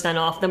 10%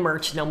 off the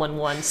merch no one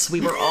wants.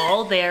 We were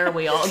all there.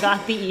 We all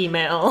got the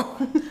email.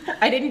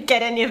 I didn't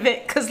get any of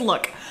it because,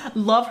 look,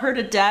 love her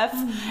to death.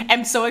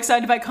 I'm so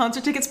excited to buy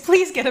concert tickets.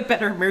 Please get a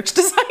better merch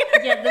designer.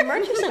 Yeah, the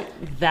merch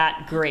isn't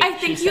that great. I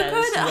think she you says,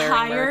 could wearing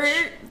hire, merch.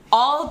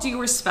 all due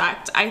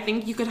respect, I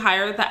think you could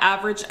hire the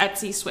average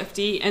Etsy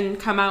Swiftie and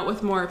come out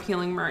with more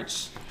appealing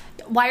merch.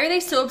 Why are they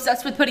so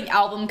obsessed with putting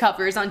album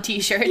covers on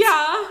t-shirts?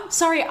 Yeah.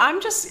 Sorry, I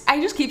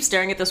just keep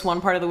staring at this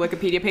one part of the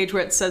Wikipedia page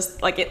where it says,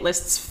 like, it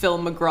lists Phil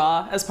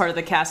McGraw as part of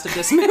the cast of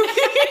this movie.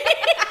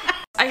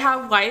 I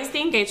have, why is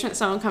the engagement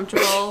so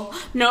uncomfortable?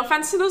 No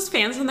offense to those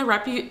fans in the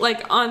reputation,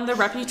 The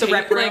rep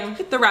room.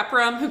 like the rep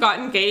room who got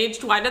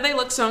engaged. Why do they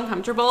look so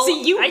uncomfortable?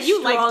 See, you liked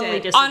strongly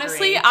it. disagree.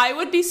 Honestly, I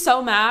would be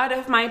so mad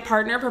if my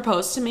partner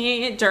proposed to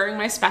me during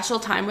my special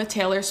time with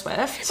Taylor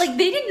Swift. Like,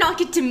 they did not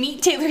get to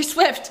meet Taylor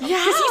Swift. Because he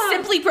Yeah.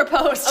 simply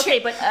proposed. Okay,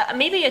 but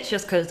maybe it's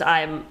just because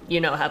I'm,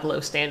 have low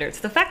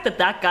standards. The fact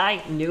that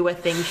guy knew a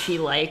thing she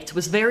liked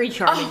was very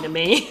charming to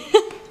me.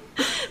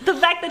 The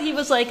fact that he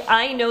was like,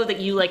 I know that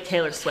you like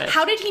Taylor Swift.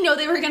 How did he know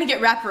they were going to get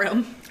rep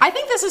room? I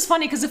think this is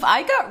funny because if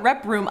I got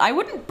rep room, I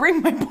wouldn't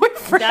bring my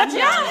boyfriend. That's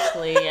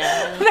honestly,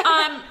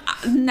 yeah.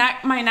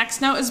 My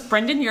next note is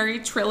Brendan Urie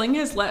trilling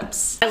his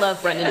lips. I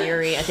love Brendan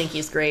Urie. I think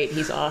he's great.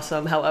 He's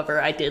awesome. However,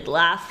 I did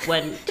laugh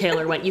when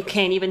Taylor went, you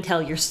can't even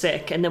tell you're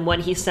sick. And then when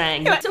he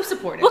sang... So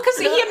supportive. Well, because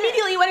he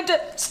immediately went into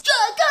struck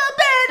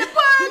a bit of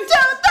 1, 2,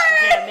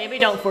 3. Yeah, maybe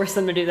don't force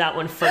them to do that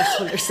one first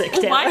when they're sick,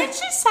 Taylor. Why did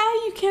she say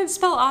you can't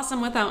spell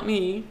awesome without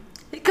me?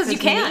 Because you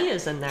can't. Me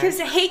is in there. Because,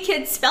 hey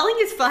kids, spelling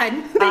is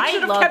fun. I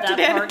should've love kept that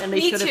it in. part, and they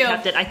Me should have too.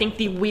 kept it. I think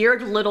the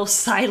weird little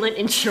silent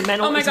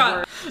instrumental Oh my is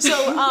God. worse.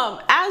 So,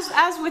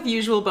 as with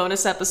usual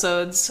bonus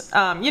episodes,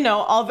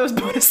 all those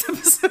bonus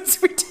episodes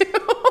we do.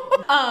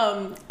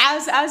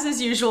 As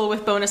is usual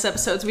with bonus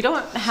episodes, we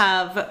don't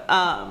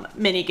have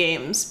mini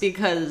games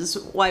because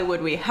why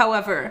would we?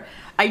 However,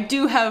 I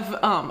do have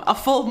a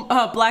full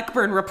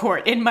Blackburn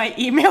report in my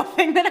email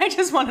thing that I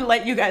just want to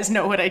let you guys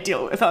know what I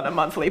deal with on a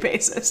monthly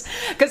basis.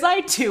 Because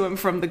I too am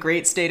from the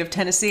great state of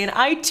Tennessee, and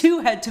I too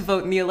had to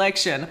vote in the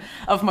election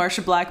of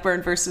Marsha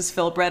Blackburn versus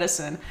Phil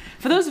Bredesen.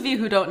 For those of you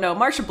who don't know,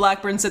 Marsha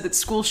Blackburn said that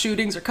school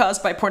shootings are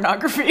caused by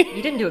pornography.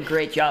 You didn't do a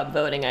great job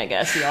voting, I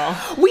guess, y'all.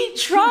 We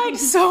tried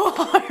so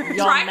hard.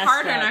 Y'all Try messed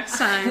harder up. next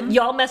time.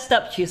 Y'all messed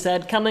up, she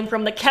said, coming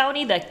from the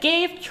county that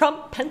gave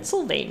Trump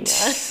Pennsylvania.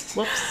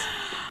 Whoops.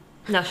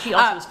 No, she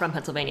also is from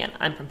Pennsylvania, and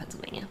I'm from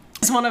Pennsylvania.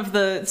 It's one of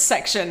the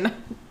section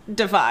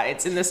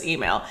divides in this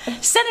email.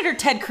 Senator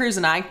Ted Cruz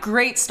and I,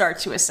 great start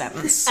to a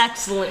sentence.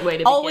 Excellent way to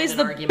begin Always an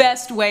the argument.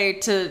 best way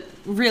to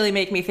really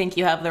make me think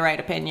you have the right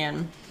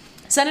opinion.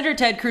 Senator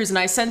Ted Cruz and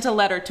I sent a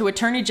letter to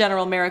Attorney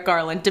General Merrick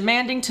Garland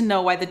demanding to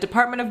know why the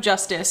Department of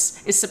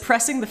Justice is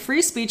suppressing the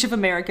free speech of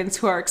Americans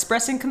who are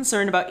expressing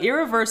concern about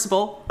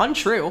irreversible,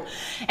 untrue,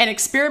 and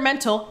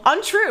experimental,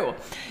 untrue,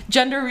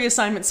 gender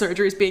reassignment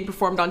surgeries being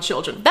performed on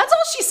children. That's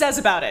all she says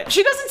about it.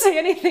 She doesn't say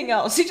anything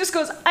else. She just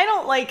goes, I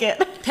don't like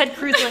it. Ted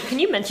Cruz went, can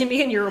you mention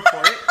me in your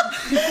report?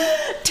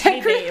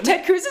 Ted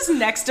babe. Cruz is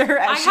next to her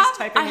as she's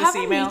typing I this have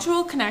email. a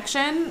mutual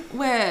connection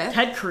with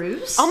Ted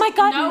Cruz? Oh my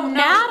god, no,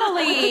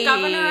 Natalie! the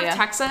governor of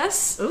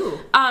Texas, Ooh.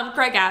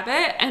 Greg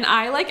Abbott, and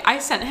I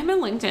sent him a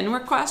LinkedIn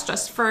request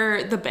just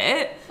for the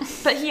bit,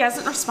 but he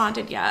hasn't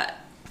responded yet.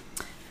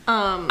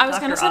 I was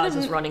Dr. gonna send Oz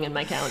him. is running in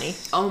my county.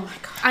 Oh my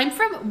god! I'm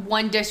from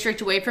one district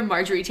away from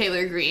Marjorie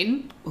Taylor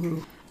Greene.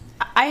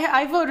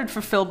 I voted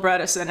for Phil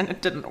Bredesen and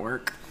it didn't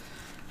work.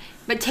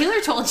 But Taylor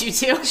told you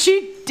to.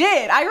 She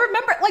did. I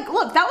remember,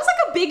 look, that was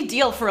a big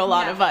deal for a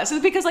lot of us.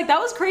 Because, that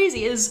was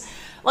crazy.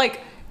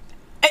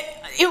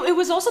 It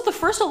was also the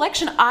first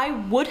election I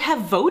would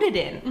have voted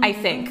in, I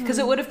think. Because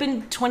it would have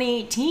been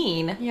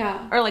 2018.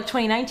 Yeah. Or,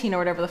 2019 or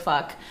whatever the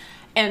fuck.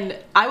 and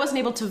I wasn't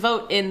able to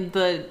vote in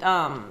the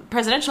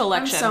presidential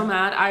election. I'm so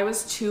mad. I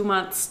was 2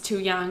 months too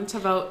young to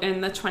vote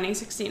in the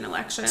 2016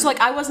 election. So,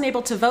 like, I wasn't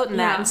able to vote in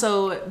that, Yeah. and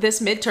so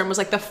this midterm was,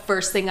 like, the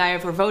first thing I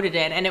ever voted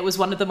in, and it was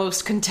one of the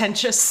most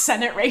contentious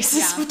Senate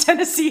races Yeah. of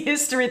Tennessee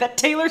history that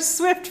Taylor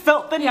Swift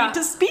felt the need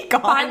to speak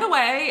on. By the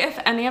way, if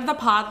any of the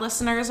pod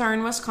listeners are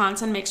in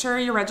Wisconsin, make sure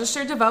you're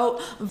registered to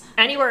vote.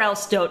 Anywhere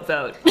else, don't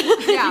vote.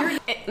 Yeah.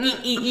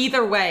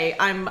 Either way,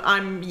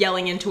 I'm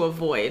yelling into a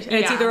void. And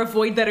it's Yeah. either a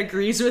void that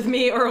agrees with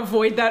me or a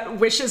void that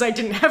wishes I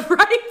didn't have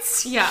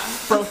rights. Yeah.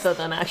 Both of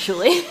them,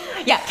 actually.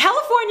 Yeah,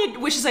 California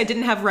wishes I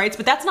didn't have rights,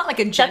 but that's not like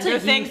a gender you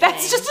thing. thing.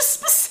 That's just a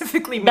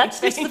specifically me That's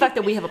thing. just the fact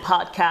that we have a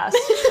podcast.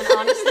 And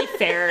honestly,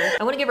 fair.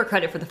 I want to give her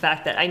credit for the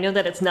fact that I know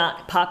that it's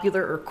not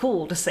popular or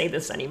cool to say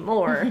this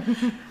anymore.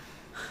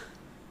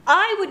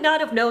 I would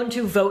not have known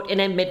to vote in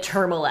a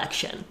midterm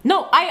election.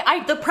 No,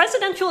 The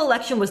presidential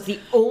election was the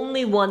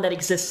only one that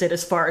existed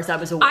as far as I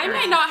was aware. I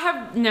might not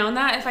have known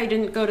that if I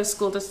didn't go to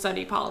school to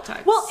study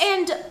politics. well,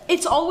 and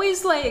it's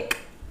always like,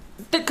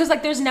 because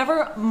like there's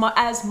never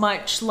as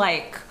much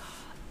like,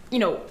 you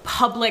know,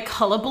 public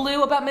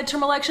hullabaloo about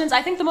midterm elections.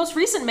 I think the most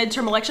recent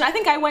midterm election, I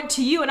think I went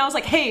to you and I was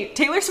like, hey,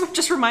 Taylor Swift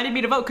just reminded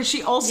me to vote, because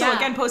she also Yeah.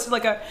 again posted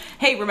like a,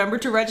 hey, remember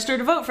to register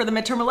to vote for the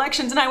midterm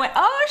elections. And I went,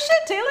 oh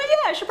shit, Taylor,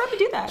 yeah, I should probably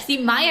do that. See,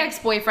 my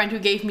ex-boyfriend who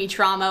gave me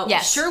trauma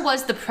Yes. sure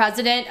was the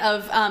president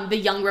of the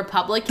Young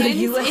Republicans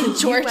in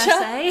Georgia.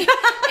 USA?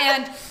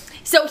 And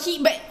so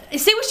but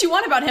say what you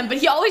want about him, but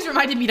he always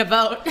reminded me to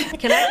vote.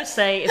 Can I just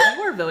say, if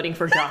you are voting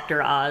for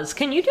Dr. Oz,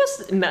 can you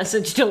just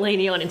message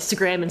Delaney on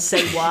Instagram and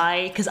say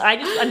why? Because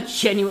I'm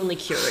genuinely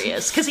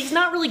curious. Because he's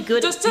not really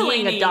good Just at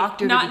being Delaney, a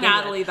doctor. not to begin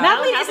Natalie, with. though.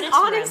 Natalie have is an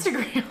on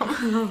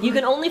Instagram. You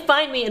can only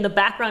find me in the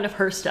background of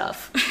her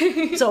stuff.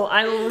 So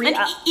I will read.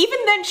 And even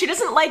then, she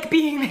doesn't like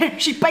being there.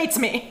 She bites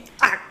me.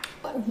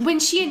 When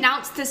she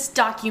announced this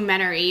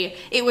documentary,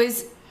 it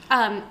was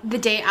the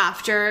day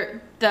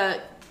after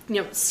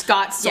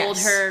Scott sold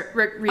Yes. her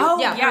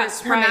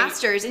yes, her right.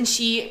 masters, and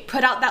she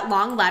put out that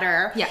long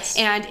letter. Yes.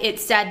 And it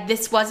said,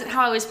 this wasn't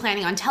how I was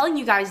planning on telling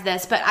you guys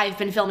this, but I've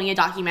been filming a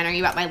documentary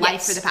about my life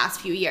Yes. for the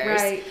past few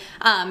years. Right.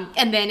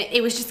 And then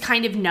it was just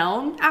kind of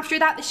known after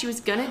that she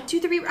was gonna do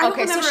the I don't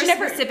remember she a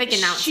never specific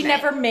announcement. She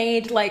never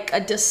made like a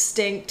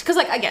distinct, because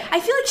like again, I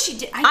feel like she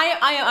did.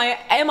 I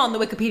am on the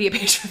Wikipedia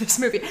page for this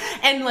movie,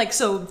 and like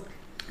so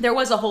there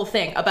was a whole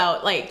thing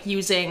about like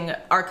using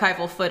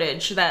archival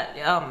footage that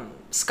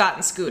Scott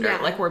and Scooter Yeah.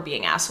 like were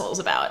being assholes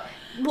about.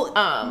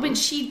 Well, when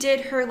she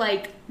did her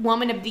like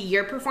Woman of the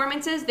Year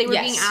performances, they were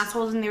Yes. being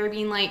assholes, and they were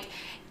being like,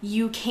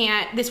 you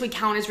can't, this would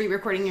count as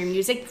re-recording your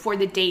music before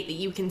the date that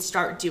you can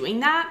start doing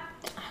that.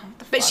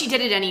 But she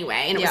did it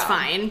anyway, and it was Yeah.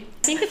 fine.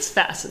 I think it's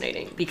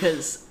fascinating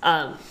because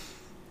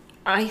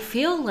I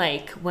feel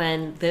like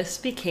when this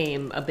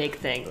became a big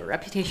thing, or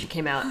Reputation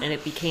came out, and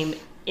it became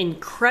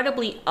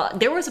incredibly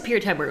there was a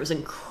period of time where it was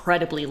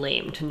incredibly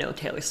lame to know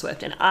Taylor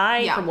Swift, and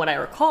Yeah. from what I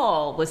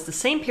recall, was the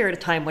same period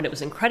of time when it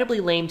was incredibly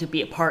lame to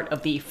be a part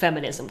of the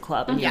feminism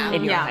club in your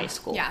Yeah. high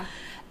school. Yeah.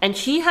 And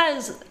she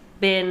has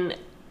been,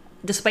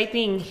 despite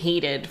being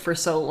hated for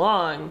so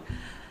long,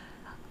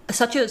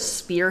 such a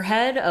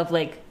spearhead of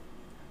like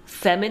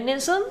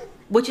feminism,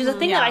 which is a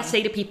thing that I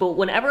say to people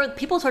whenever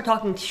people start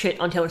talking shit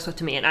on Taylor Swift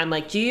to me, and I'm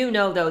like, do you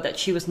know though that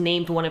she was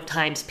named one of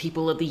Time's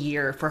People of the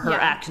Year for her Yeah.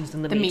 actions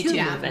in the Me Me Too Too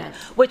movement? movement.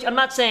 Which I'm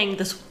not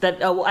saying that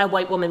a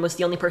white woman was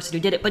the only person who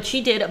did it, but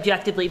she did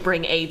objectively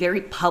bring a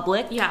very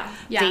public Yeah.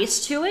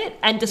 face to it.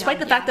 And despite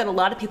the fact that a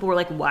lot of people were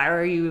like, why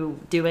are you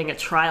doing a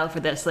trial for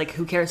this? Like,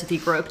 who cares if he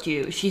groped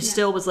you? She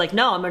still was like,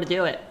 no, I'm going to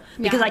do it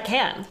because Yeah. I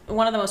can.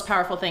 One of the most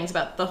powerful things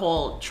about the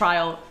whole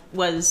trial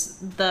was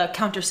the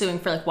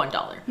countersuing for like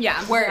 $1. Yeah.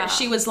 Where Yeah.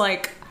 she was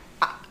like,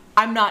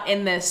 I'm not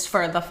in this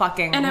for the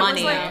fucking And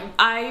money. it was like,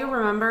 I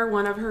remember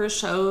one of her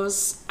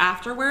shows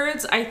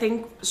afterwards, I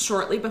think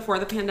shortly before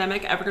the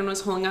pandemic, everyone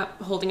was holding up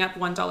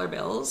 $1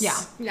 bills. Yeah.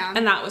 Yeah.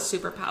 And that was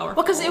super powerful.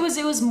 Well, because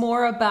it was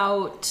more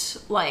about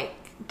like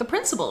the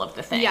principle of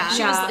the thing. Yeah.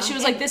 She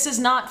was like, this is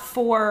not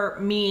for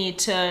me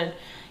to,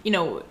 you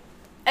know.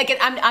 Again,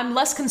 I'm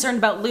less concerned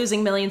about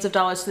losing millions of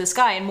dollars to this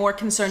guy, and more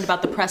concerned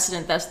about the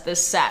precedent that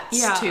this sets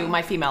Yeah. to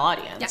my female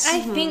audience. Yeah,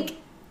 I think,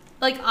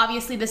 like,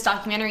 obviously this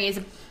documentary is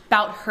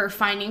about her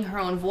finding her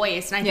own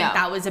voice, and I think Yeah.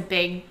 that was a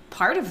big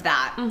part of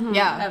that.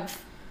 Yeah.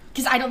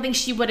 Because I don't think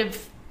she would have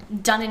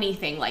done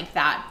anything like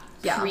that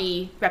Yeah.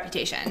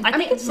 pre-Reputation. I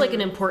think it's like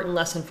an important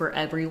lesson for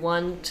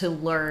everyone to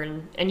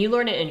learn, and you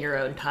learn it in your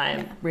own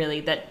time,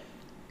 really, that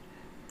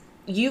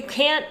you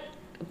can't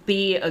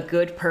be a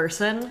good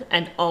person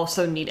and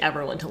also need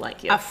everyone to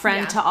like you. A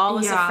friend Yeah. to all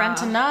is a Yeah. friend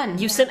to none.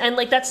 And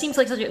like that seems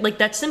like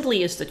that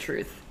simply is the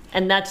truth.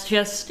 And that's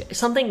just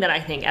something that I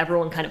think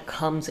everyone kind of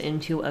comes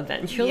into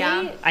eventually.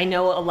 Yeah. I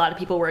know a lot of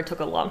people where it took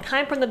a long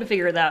time for them to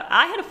figure it out.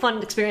 I had a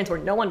fun experience where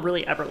no one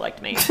really ever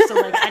liked me. So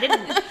like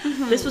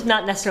this was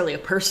not necessarily a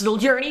personal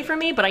journey for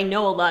me, but I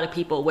know a lot of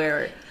people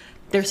where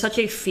there's such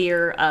a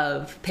fear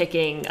of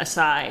picking a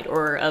side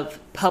or of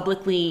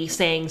publicly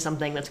saying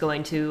something that's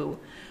going to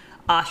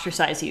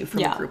ostracize you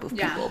from a group of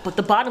people. But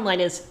the bottom line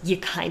is you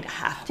kind of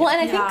have to. Well,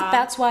 and I think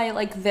that's why,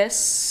 like,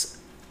 this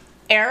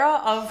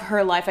era of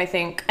her life, I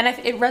think, and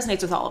it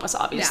resonates with all of us,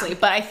 obviously,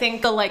 but I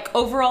think the, like,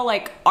 overall,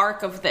 like,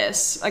 arc of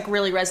this, like,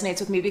 really resonates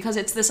with me because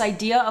it's this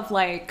idea of,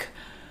 like,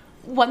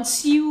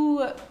 once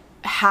you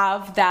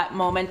have that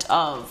moment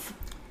of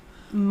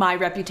my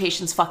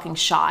reputation's fucking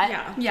shot,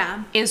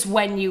 is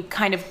when you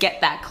kind of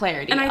get that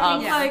clarity. And I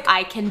think, like,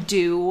 I can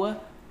do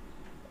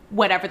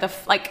whatever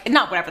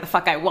not whatever the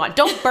fuck I want.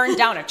 Don't burn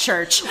down a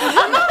church.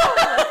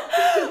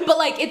 But,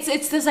 like,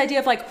 it's this idea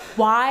of, like,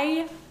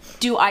 why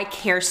do I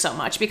care so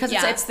much? Because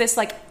it's this,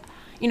 like,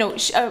 you know,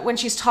 when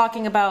she's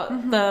talking about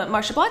the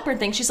Marsha Blackburn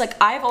thing, she's like,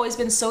 I've always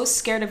been so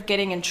scared of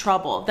getting in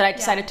trouble that I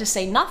decided to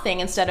say nothing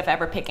instead of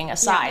ever picking a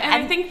side.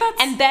 And I think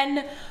that's... And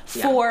then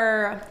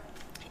for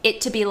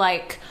it to be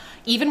like,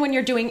 even when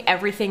you're doing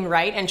everything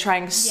right and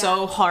trying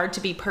so hard to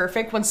be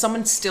perfect, when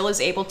someone still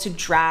is able to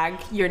drag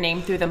your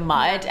name through the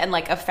mud and,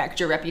 like, affect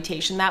your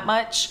reputation that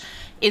much,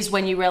 is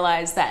when you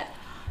realize that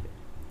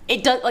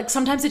it does, like,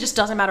 sometimes it just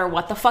doesn't matter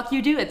what the fuck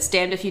you do. It's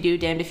damned if you do,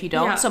 damned if you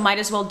don't. So might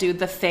as well do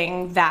the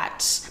thing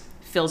that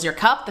fills your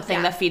cup, the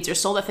thing that feeds your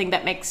soul, the thing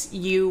that makes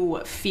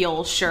you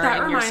feel sure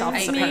in yourself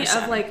as a person. That reminds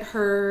me of, like,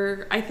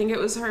 her, I think it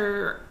was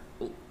her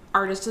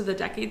Artist of the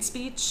Decade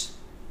speech,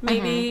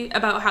 maybe,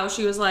 about how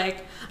she was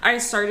like, I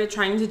started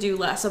trying to do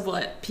less of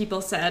what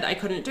people said I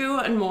couldn't do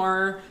and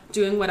more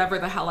doing whatever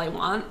the hell I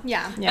want.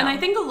 And I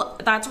think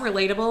that's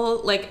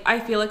relatable. Like, I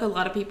feel like a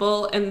lot of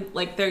people in,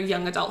 like, their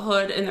young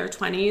adulthood in their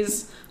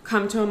 20s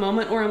come to a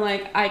moment where I'm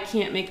like, I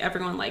can't make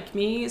everyone like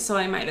me, so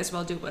I might as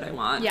well do what I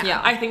want.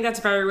 I think that's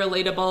very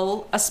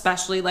relatable,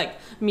 especially, like,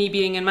 me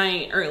being in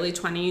my early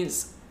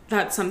 20s.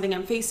 That's something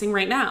I'm facing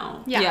right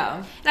now.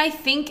 And I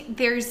think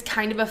there's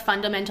kind of a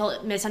fundamental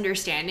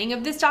misunderstanding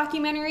of this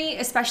documentary,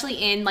 especially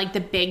in, like,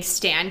 the big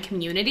stan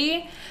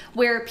community,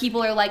 where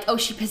people are like, oh,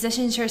 she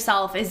positions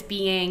herself as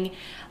being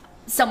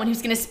someone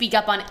who's going to speak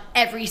up on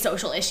every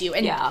social issue,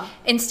 and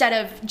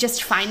instead of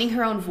just finding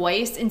her own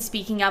voice and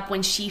speaking up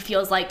when she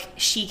feels like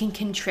she can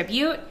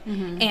contribute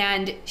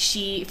and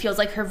she feels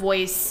like her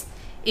voice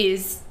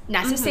is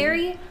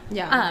necessary.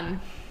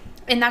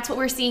 And that's what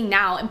we're seeing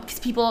now. And because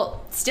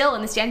people still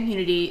in the stan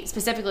community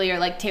specifically are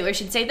like, Taylor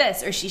should say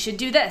this or she should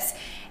do this.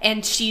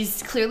 And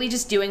she's clearly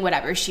just doing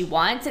whatever she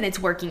wants and it's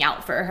working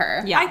out for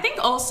her. I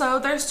think also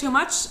there's too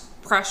much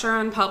pressure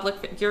on public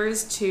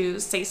figures to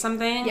say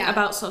something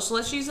about social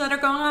issues that are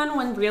going on,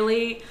 when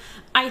really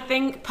I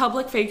think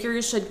public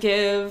figures should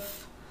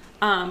give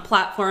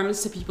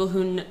platforms to people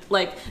who,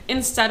 like,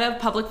 instead of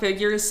public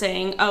figures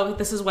saying, oh,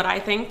 this is what I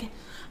think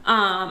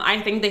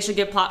they should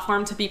give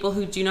platform to people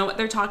who do know what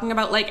they're talking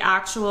about, like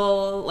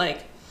actual,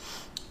 like,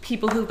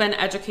 people who've been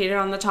educated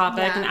on the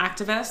topic and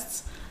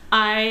activists.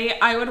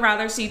 I would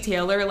rather see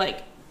Taylor,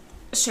 like,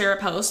 share a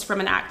post from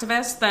an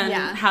activist than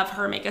have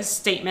her make a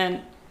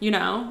statement, you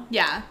know?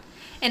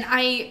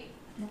 And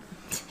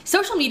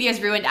social media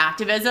has ruined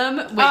activism,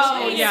 which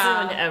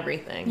ruined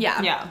everything.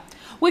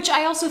 Which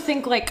I also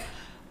think, like,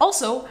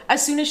 also,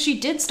 as soon as she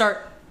did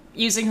start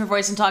using her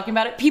voice and talking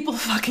about it, people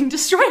fucking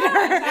destroyed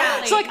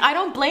her. So, like, I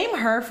don't blame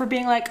her for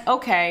being like,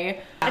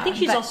 okay. I think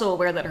she's also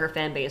aware that her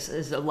fan base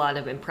is a lot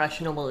of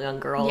impressionable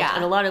young girls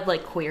and a lot of,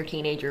 like, queer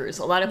teenagers,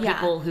 a lot of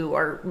people who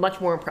are much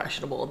more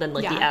impressionable than,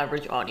 like, the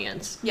average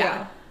audience.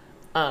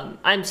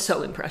 I'm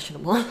so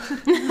impressionable.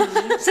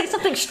 Say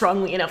something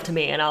strongly enough to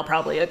me and I'll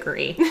probably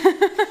agree.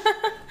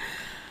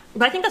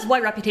 But I think that's why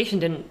Reputation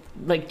didn't,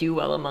 like, do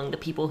well among the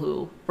people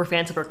who were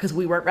fans of her, because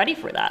we weren't ready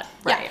for that.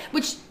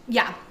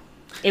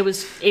 It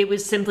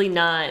was simply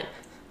not...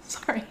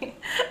 Sorry.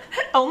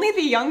 Only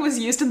the Young was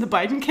used in the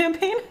Biden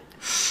campaign?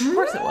 Of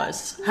course it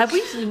was.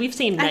 We've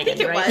seen Megan, I think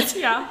it right? was.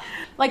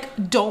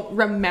 Like, don't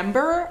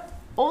remember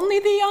Only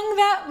the Young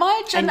that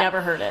much. I never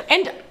heard it.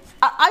 And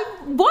I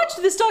watched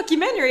this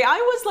documentary. I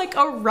was, like,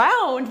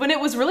 around when it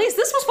was released.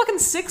 This was fucking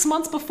 6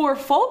 months before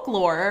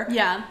Folklore.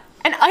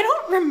 And I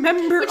don't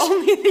remember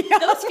Only the Young.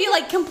 Those feel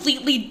like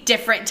completely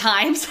different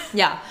times.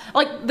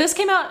 Like, this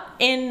came out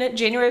in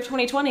January of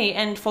 2020,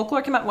 and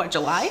Folklore came out, what,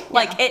 July?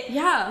 Like,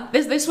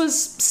 this was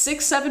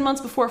 6-7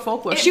 months before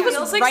Folklore. She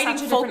was like writing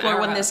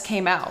Folklore when this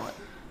came out.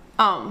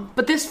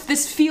 But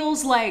this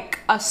feels like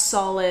a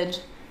solid,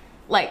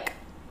 like,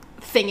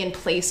 thing in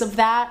place of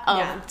that,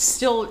 of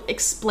still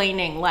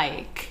explaining,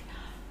 like,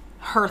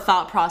 her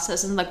thought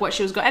process and, like, what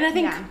she was going. And I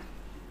think,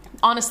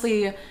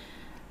 honestly,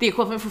 the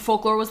equivalent for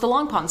Folklore was the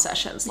Long Pond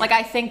sessions. Like,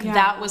 I think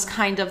that was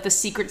kind of the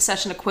secret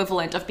session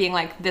equivalent of being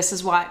like, this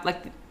is why,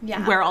 like,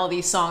 where all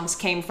these songs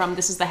came from.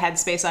 This is the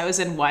headspace I was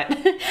in. What?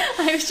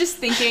 I was just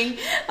thinking,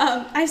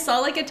 I saw,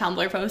 like, a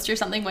Tumblr post or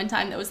something one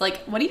time that was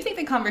like, what do you think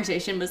the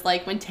conversation was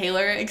like when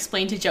Taylor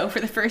explained to Joe for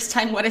the first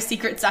time what a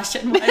secret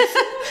session was?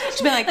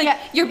 She'd be like,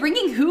 you're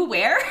bringing who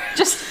where?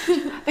 Just,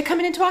 they're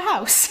coming into our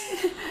house.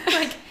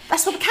 Like,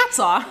 that's what the cats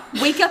are.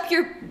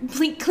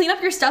 Clean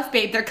up your stuff,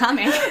 babe. They're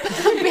coming.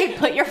 Babe,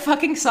 put your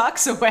fucking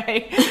socks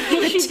away.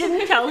 She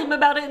didn't tell him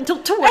about it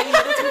until 20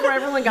 minutes before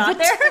everyone got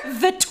there.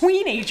 The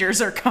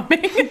tweenagers are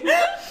coming.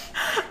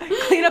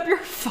 Clean up your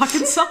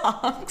fucking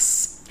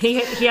socks.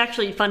 He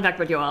actually, fun fact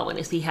about Joe Alwyn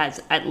is he has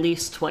at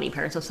least 20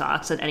 pairs of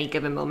socks at any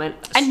given moment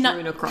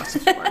strewn across the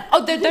floor.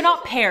 Oh, they're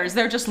not pairs.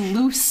 They're just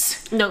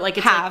loose. No, like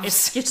it's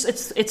halves.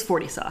 It's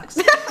 40 socks.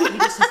 He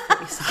just has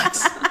 40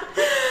 socks.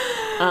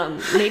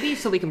 Maybe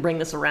so we can bring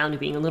this around to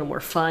being a little more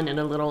fun and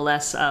a little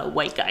less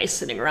white guys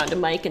sitting around a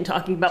mic and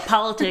talking about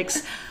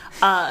politics.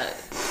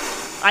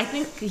 I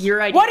think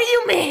your idea. What do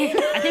you mean?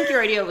 I think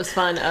your idea was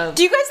fun.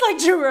 Do you guys like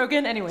Joe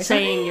Rogan? Anyway,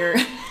 saying your.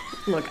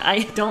 Look,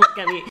 I don't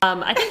get me.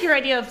 I think your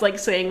idea of like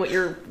saying what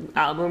your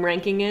album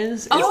ranking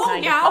is.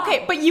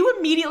 Okay, but you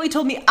immediately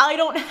told me I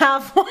don't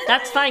have one.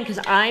 That's fine because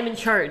I'm in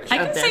charge. I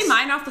can say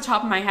mine off the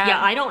top of my head. Yeah,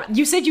 I don't.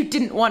 You said you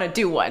didn't want to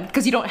do one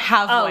because you don't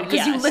have one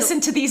because you listen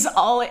to these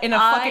all in a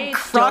fucking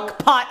crock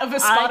pot of a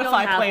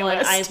Spotify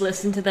playlist. I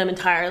listened to them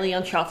entirely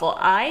on shuffle.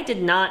 I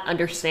did not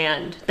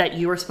understand that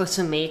you were supposed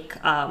to make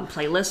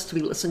playlists to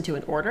be listened to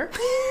in order.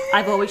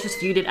 I've always just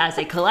viewed it as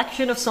a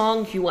collection of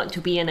songs you want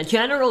to be in a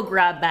general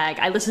grab bag.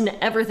 I listen to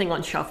everything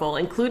on shuffle,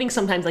 including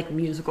sometimes like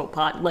musical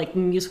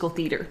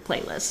theater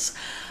playlists.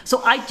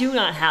 So I do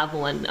not have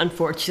one,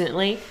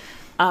 unfortunately.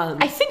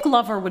 I think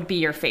Lover would be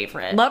your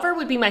favorite. Lover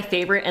would be my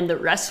favorite, and the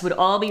rest would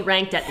all be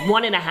ranked at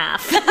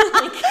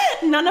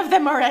 1.5. None of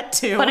them are at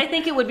 2. But I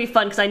think it would be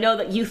fun because I know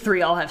that you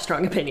three all have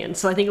strong opinions,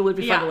 so I think it would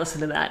be fun to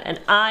listen to that. And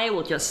I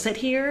will just sit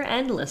here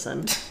and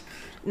listen.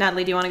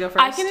 Natalie, do you want to go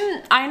first?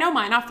 I know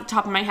mine off the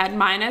top of my head.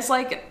 Mine is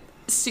like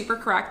super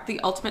correct, the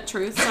ultimate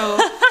truth. So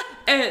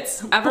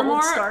it's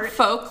Evermore,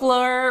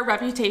 Folklore,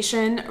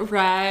 Reputation,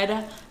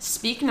 Red,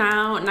 Speak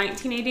Now,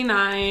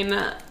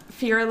 1989,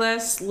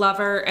 Fearless,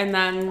 Lover, and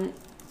then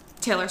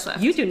Taylor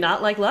Swift. You do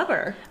not like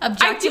Lover.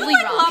 Objectively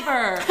I do like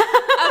Lover.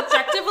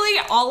 Objectively,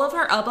 all of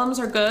her albums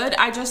are good.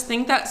 I just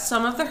think that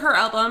some of her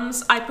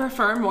albums I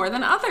prefer more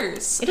than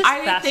others. It is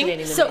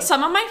fascinating to me.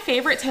 Some of my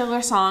favorite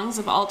Taylor songs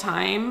of all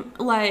time,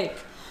 like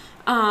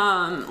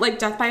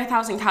Death by a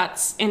Thousand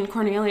Cuts in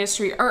Cornelia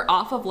Street, are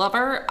off of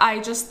Lover. I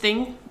just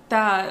think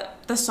that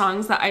the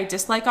songs that I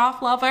dislike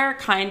off Lover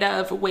kind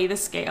of weigh the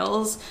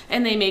scales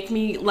and they make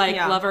me like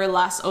Lover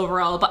less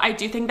overall. But I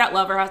do think that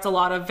Lover has a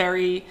lot of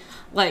very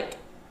like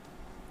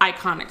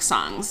iconic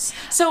songs.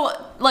 So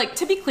like,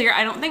 to be clear,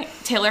 I don't think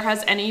Taylor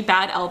has any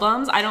bad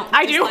albums. I don't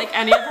dislike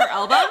any of her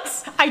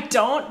albums. I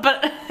don't,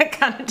 but I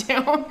kind of do.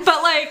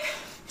 But like,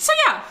 so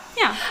yeah.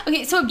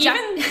 Okay, so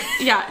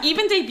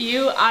even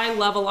Debut, I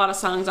love a lot of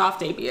songs off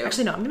Debut.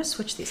 Actually, no, I'm gonna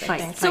switch these. I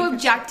think. So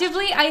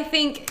objectively, I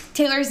think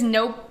Taylor's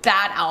no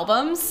bad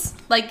albums.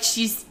 Like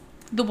she's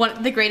the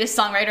greatest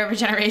songwriter of a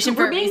generation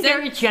for a reason. We're being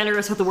very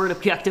generous with the word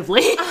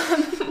objectively.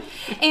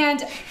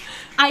 And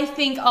I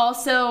think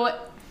also,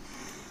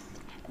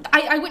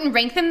 I wouldn't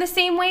rank them the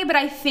same way, but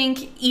I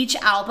think each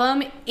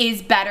album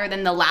is better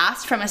than the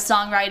last from a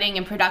songwriting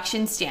and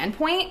production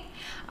standpoint.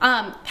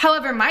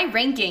 However, my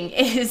ranking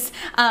is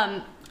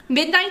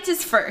Midnight's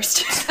is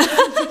first.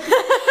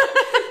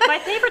 My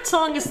favorite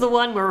song is the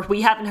one where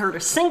we haven't heard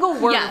a single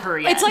word of her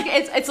yet.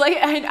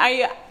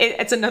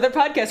 It's another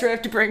podcast where I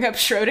have to bring up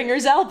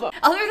Schrodinger's album.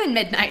 Other than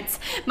Midnight's,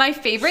 my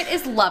favorite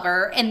is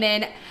Lover, and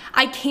then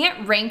I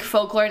can't rank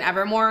Folklore and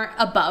Evermore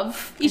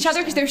above each other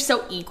because they're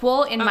so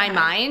equal in my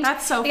mind.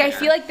 That's so fair. fair. I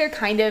feel like they're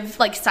kind of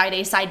like side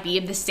A, side B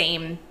of the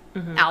same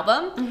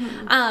album.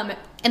 Mm-hmm.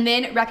 And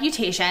then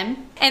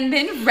Reputation, and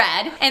then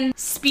Red, and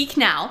Speak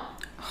Now.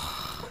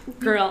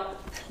 Girl,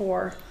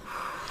 poor.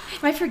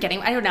 Am I forgetting?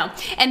 I don't know.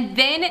 And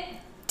then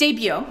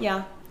Debut.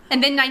 Yeah.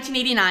 And then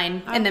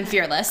 1989, and then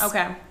Fearless.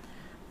 Okay.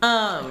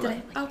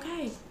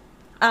 Okay.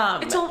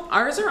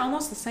 Ours are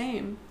almost the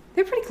same.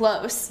 They're pretty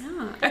close.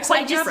 Yeah.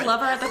 Except you have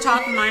Lover at the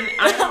top and mine.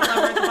 I have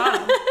Lover at the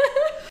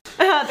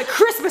bottom. The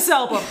Christmas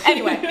album.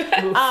 Anyway.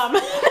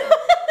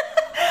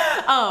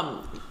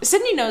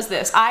 Sydney knows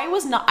this.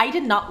 I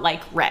did not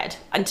like Red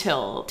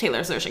until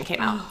Taylor's version came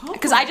out.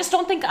 Because I just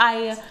don't think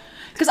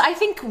because I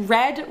think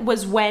Red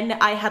was when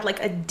I had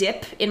like a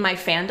dip in my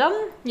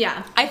fandom.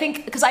 Yeah. I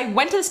think because I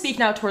went to the Speak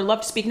Now tour,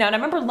 loved Speak Now, and I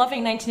remember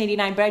loving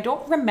 1989, but I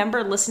don't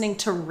remember listening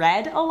to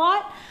Red a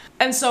lot.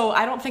 And so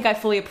I don't think I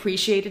fully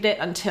appreciated it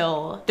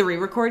until the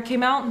re-record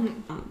came out.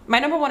 My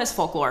number 1 is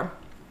Folklore.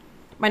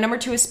 My number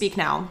 2 is Speak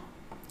Now.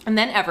 And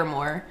then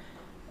Evermore.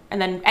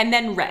 And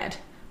then Red.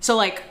 So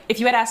like if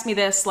you had asked me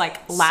this like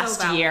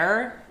last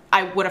year,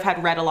 I would have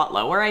had Red a lot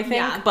lower, I think.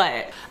 Yeah.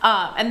 But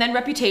and then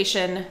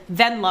Reputation,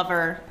 then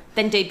Lover,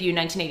 then Debut,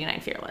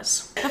 1989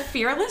 Fearless. The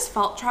Fearless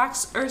vault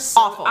tracks are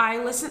so awful.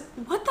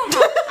 What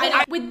the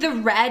hell? With the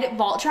Red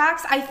vault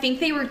tracks, I think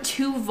they were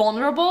too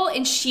vulnerable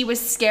and she was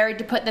scared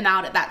to put them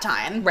out at that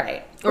time.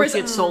 Right. Or she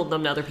had sold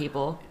them to other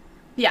people.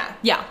 Yeah.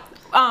 Yeah.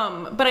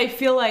 But I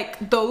feel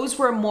like those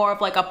were more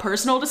of like a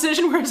personal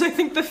decision, whereas I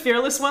think the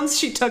Fearless ones,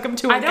 she took him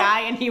to a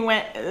guy and he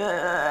went,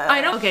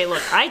 ugh. Okay,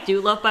 look, I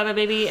do love Bye Bye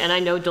Baby, and I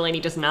know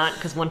Delaney does not,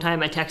 because one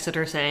time I texted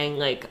her saying,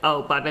 like,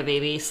 oh, Bye Bye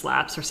Baby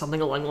slaps or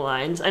something along the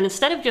lines, and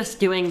instead of just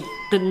doing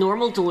the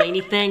normal Delaney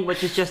thing,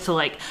 which is just to,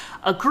 like,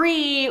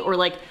 agree or,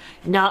 like,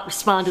 not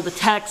respond to the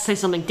text, say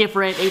something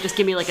different, maybe just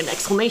give me, like, an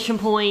exclamation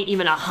point,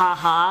 even a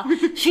ha-ha,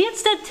 she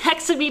instead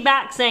texted me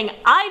back saying,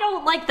 I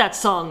don't like that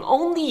song,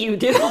 only you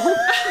do.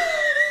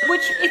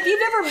 Which, if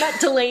you've ever met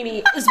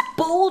Delaney, is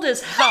bold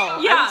as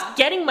hell. Yeah. I was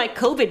getting my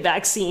COVID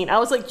vaccine. I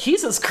was like,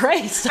 Jesus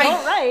Christ,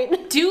 all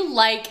right. Do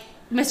like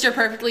Mr.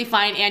 Perfectly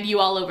Fine and You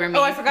All Over Me.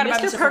 Oh, I forgot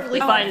about Mr. Perfectly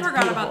Oh, Fine I is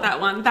forgot beautiful. about that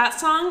one. That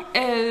song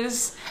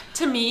is,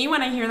 to me,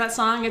 when I hear that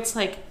song, it's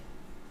like,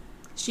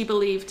 she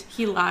believed,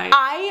 he lied.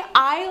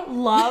 I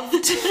loved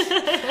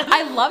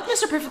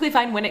Mr. Perfectly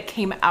Fine when it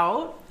came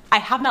out. I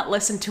have not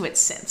listened to it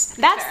since.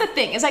 That's Fair. the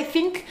thing, is I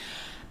think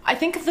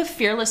the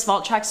Fearless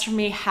Vault tracks for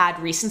me had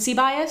recency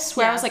bias,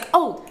 where I was like,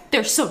 oh,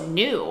 they're so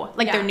new.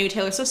 Like, they're new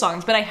Taylor Swift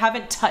songs, but I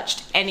haven't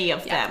touched any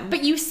of them.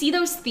 But you see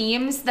those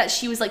themes that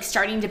she was like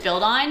starting to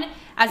build on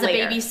as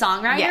Later. a baby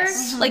songwriter.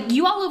 Yes. Like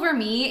You All Over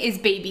Me is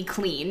baby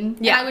clean.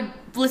 Yeah. And I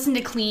would listen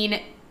to Clean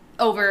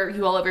over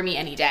You All Over Me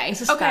any day.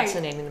 This is Okay.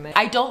 fascinating to me.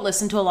 I don't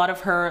listen to a lot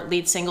of her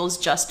lead singles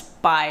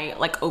just by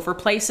like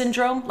overplay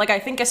syndrome. Like I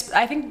think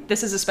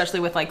this is especially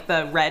with like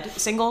the Red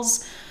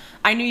singles.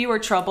 I Knew You Were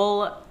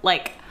Trouble.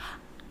 Like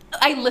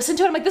I listened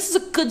to it. I'm like, this is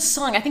a good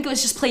song. I think it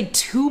was just played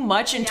too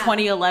much in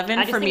 2011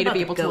 I just for think me to about be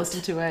the able to goat.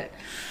 listen to it.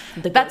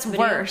 The That's Goat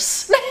video.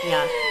 worse.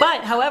 Yeah.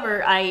 But,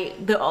 however,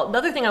 the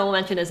other thing I will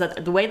mention is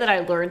that the way that I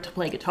learned to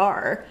play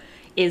guitar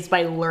is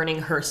by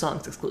learning her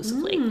songs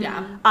exclusively.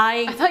 Yeah.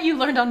 I thought you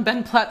learned on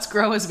Ben Platt's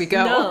Grow As We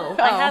Go. No,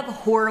 I have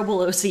horrible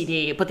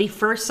OCD, but the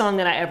first song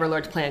that I ever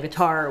learned to play on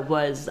guitar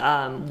was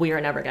We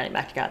Are Never Getting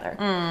Back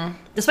Together.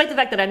 Despite the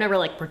fact that I never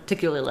like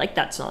particularly liked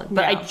that song,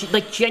 but Yeah. I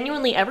like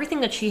genuinely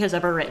everything that she has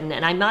ever written,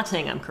 and I'm not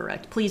saying I'm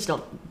correct. Please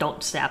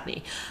don't stab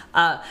me.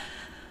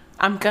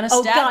 I'm gonna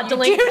Oh stab God, you,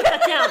 Delaney, dude. put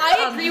that down.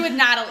 I agree with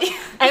Natalie.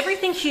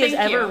 Everything she has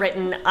Thank ever you.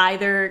 written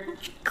either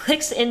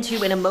clicks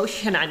into an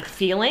emotion I'm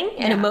feeling,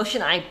 an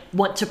emotion I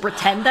want to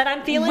pretend that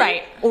I'm feeling,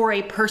 Right. or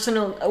a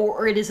personal,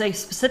 or it is a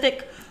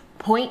specific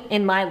point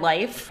in my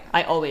life.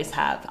 I always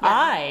have.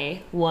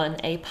 I won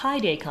a Pi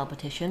Day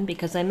competition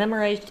because I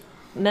memorized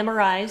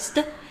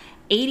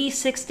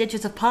 86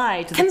 digits of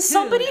pi to the tune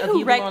Somebody of who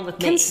You Belong With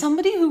Me. can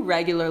somebody who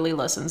regularly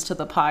listens to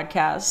the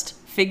podcast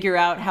figure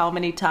out how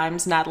many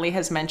times Natalie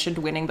has mentioned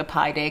winning the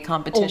Pi Day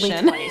competition?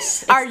 Only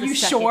twice. It's Are the you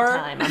second sure?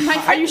 time.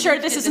 Are you sure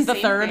Did this isn't the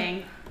same third?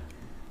 thing.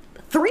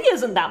 3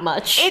 isn't that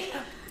much.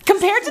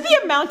 Compared to the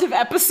amount of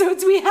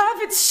episodes we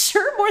have, it's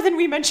sure more than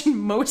we mention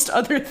most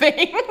other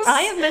things.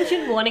 I have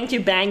mentioned wanting to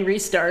bang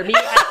Reese Darby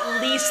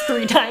at least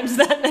 3 times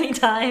that many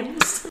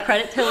times.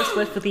 Credit Taylor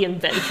Swift for the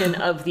invention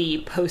of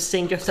the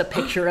posting just a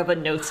picture of a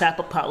Notes app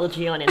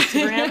apology on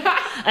Instagram.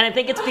 And I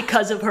think it's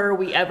because of her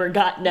we ever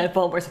got Ned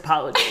Fulmer's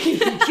apology.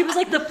 She was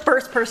like the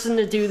first person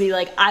to do the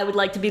like, I would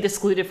like to be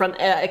excluded from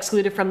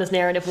this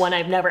narrative, one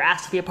I've never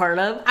asked to be a part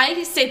of.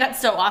 I say that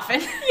so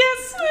often.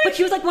 Yes. But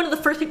she was like one of the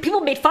first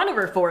people made fun of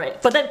her for it.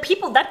 But then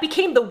that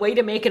became the way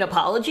to make an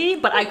apology,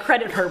 but I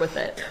credit her with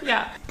it.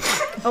 Yeah.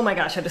 Oh my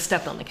gosh, I just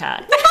stepped on the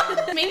cat.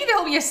 Maybe there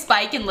will be a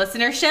spike in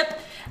listenership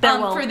There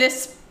won't. for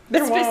this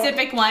There won't.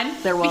 specific one.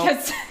 There won't.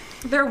 Because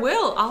There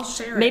will. I'll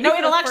share it. Maybe No, for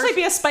it'll the actually first-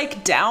 be a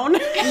spike down.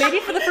 Maybe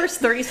for the first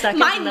 30 seconds.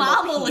 my and then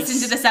mom we'll will peace.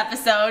 listen to this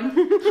episode.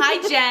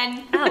 Hi,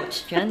 Jen.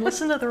 Ouch, Jen,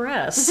 listen to the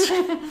rest.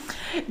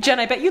 Jen,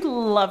 I bet you'd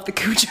love the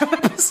Cujo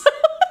episode.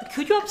 The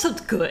Cujo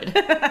episode's good.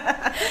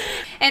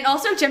 And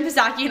also, Jen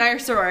Psaki and I are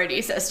sorority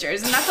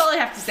sisters, and that's all I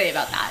have to say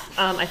about that.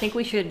 I think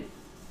we should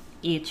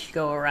each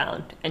go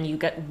around and you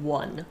get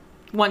one.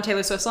 One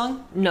Taylor Swift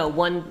song? No,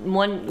 one.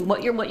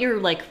 What your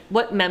like?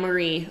 What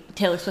memory,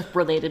 Taylor Swift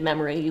related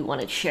memory you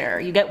want to share?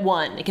 You get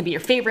one. It can be your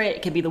favorite.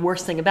 It can be the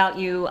worst thing about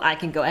you. I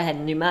can go ahead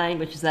and do mine,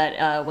 which is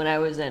that when I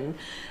was in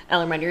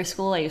elementary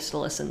school, I used to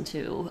listen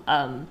to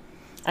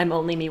I'm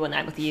Only Me When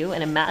I'm With You,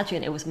 and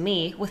imagine it was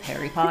me with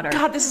Harry Potter.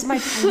 God, this is my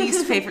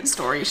least favorite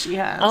story she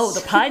has. Oh,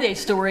 the Pi Day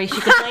story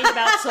she complained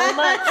about so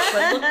much.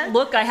 But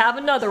look, I have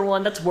another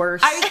one that's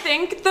worse. I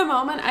think the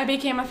moment I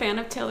became a fan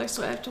of Taylor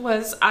Swift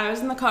was I was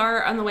in the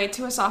car on the way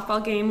to a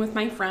softball game with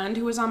my friend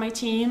who was on my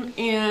team,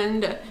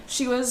 and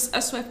she was a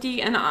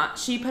Swiftie, and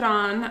she put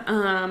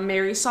on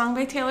Mary's Song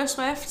by Taylor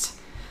Swift,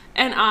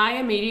 and I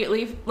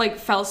immediately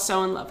fell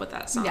so in love with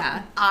that song.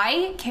 Yeah,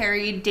 I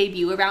carried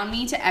Debut around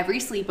me to every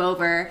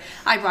sleepover.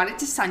 I brought it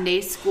to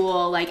Sunday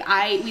school.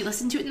 We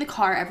listened to it in the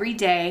car every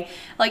day.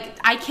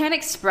 I can't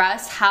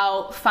express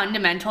how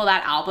fundamental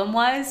that album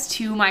was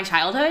to my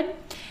childhood.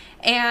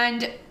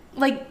 And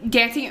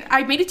dancing,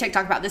 I made a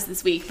TikTok about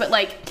this week, but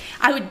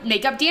I would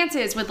make up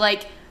dances with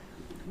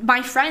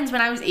my friends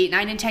when I was 8,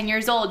 9, and 10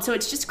 years old. So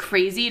it's just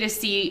crazy to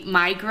see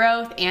my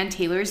growth and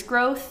Taylor's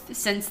growth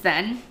since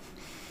then.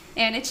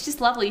 And it's just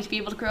lovely to be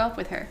able to grow up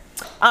with her.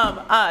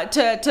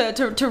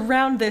 To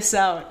round this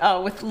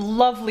out with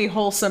lovely,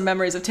 wholesome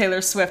memories of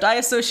Taylor Swift, I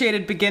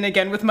associated Begin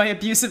Again with my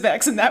abusive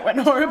ex, and that went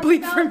horribly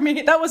for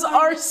me. That was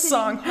our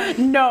song.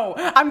 No,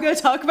 I'm going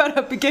to talk about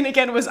how Begin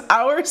Again was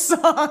our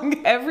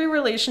song. Every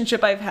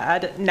relationship I've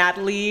had,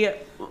 Natalie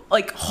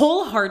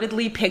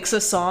wholeheartedly picks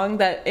a song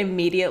that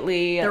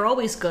immediately... They're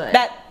always good.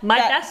 My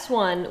best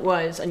one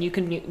was, and you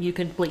can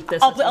bleep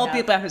this. I'll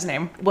bleep out his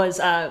name.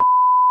 Was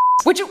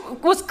which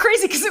was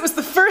crazy because it was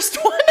the first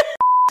one.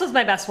 This was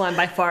my best one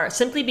by far,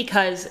 simply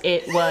because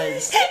it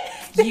was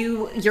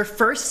your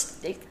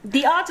first,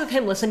 the odds of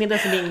him listening to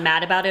this and being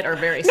mad about it are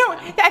very No,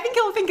 slim. I think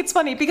he'll think it's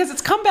funny because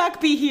it's Come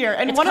Back Be Here.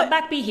 And Come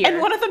Back Be Here.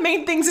 And one of the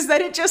main things is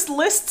that it just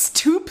lists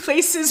 2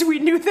 places we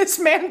knew this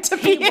man to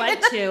be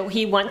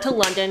He went to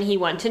London, he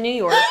went to New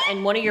York,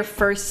 and one of your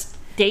first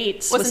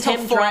dates was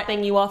until him 4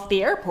 dropping you off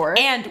the airport.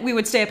 And we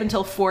would stay up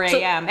until 4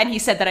 a.m. And he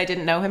said that I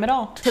didn't know him at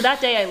all. To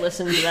that day, I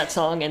listen to that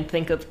song and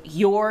think of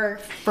your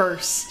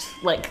first,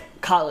 like,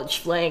 college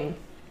fling.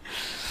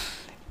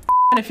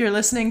 And if you're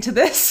listening to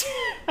this,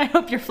 I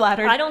hope you're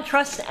flattered. I don't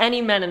trust any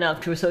men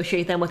enough to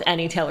associate them with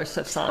any Taylor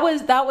Swift song.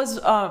 That was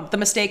the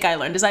mistake I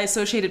learned, is I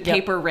associated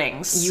paper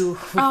rings. You...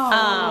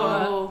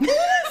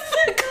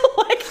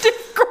 Collective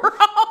groan.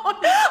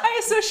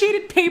 I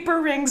associated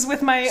paper rings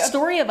with my...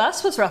 Story of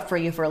Us was rough for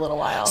you for a little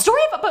while.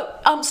 Story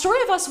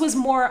of Us was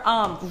more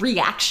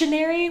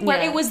reactionary, where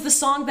Yeah. it was the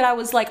song that I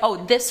was like, oh,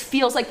 this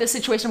feels like this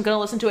situation, I'm gonna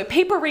listen to it.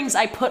 Paper Rings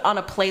I put on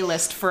a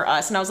playlist for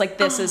us, and I was like,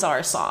 this is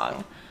our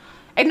song.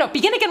 And no,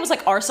 Begin Again was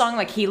like our song,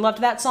 like he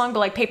loved that song, but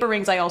like Paper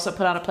Rings I also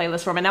put on a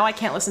playlist for him, and now I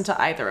can't listen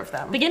to either of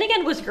them. Begin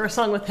Again was your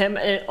song with him,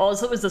 and it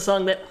also was the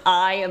song that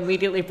I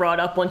immediately brought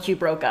up once you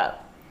broke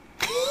up.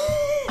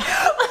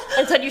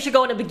 And said you should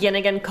go on a Begin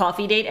Again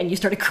coffee date, and you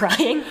started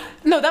crying.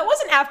 No, that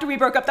wasn't after we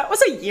broke up, that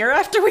was a year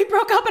after we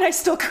broke up, and I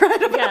still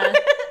cried about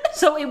it.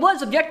 So it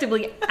was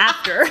objectively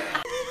after.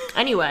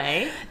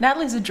 Anyway.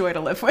 Natalie's a joy to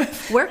live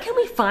with. Where can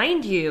we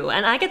find you?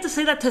 And I get to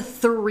say that to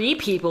 3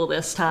 people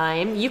this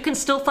time. You can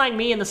still find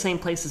me in the same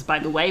places, by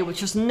the way,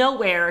 which is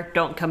nowhere.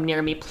 Don't come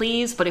near me,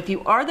 please. But if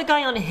you are the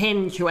guy on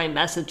Hinge who I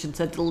messaged and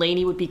said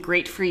Delaney would be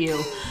great for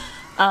you...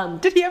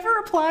 Did he ever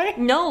reply?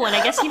 No, and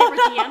I guess he never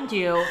DM'd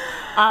you.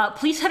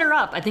 Please hit her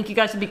up. I think you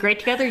guys would be great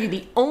together. You're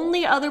the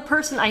only other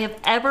person I have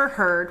ever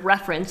heard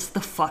reference the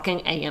fucking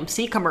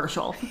AMC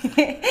commercial.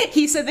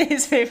 He said that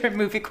his favorite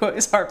movie quote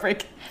is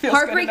Heartbreak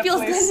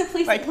feels good in a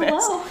place like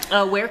this.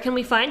 Where can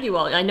we find you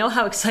all? I know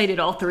how excited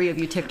all 3 of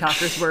you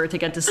TikTokers were to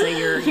get to say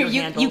your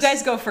handles. You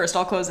guys go first.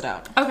 I'll close it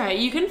out. Okay,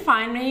 you can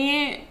find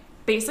me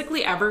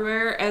basically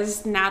everywhere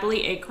as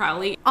Natalie A.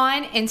 Crowley.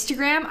 On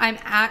Instagram, I'm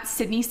at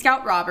Sydney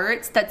Scout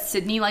Roberts. That's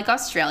Sydney like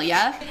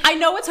Australia. I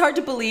know it's hard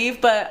to believe,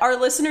 but our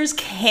listeners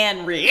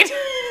can read.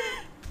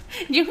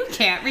 You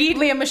can't read.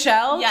 Leah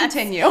Michelle, Yes.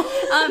 continue.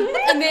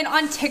 And then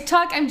on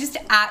TikTok, I'm just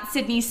at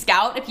Sydney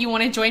Scout if you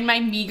want to join my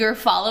meager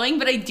following,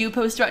 but I do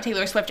post about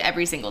Taylor Swift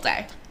every single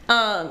day.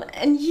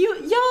 And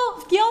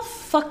y'all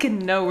fucking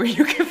know where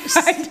you can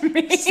find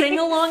me. Sing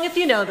along if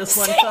you know this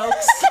one,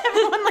 folks.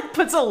 Everyone like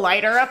puts a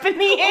lighter up in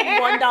the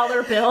air.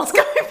 $1 bill. It's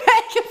going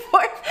back and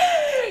forth.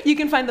 You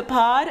can find the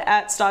pod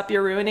at Stop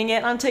You're Ruining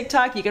It on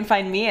TikTok. You can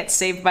find me at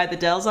Saved by the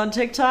Dells on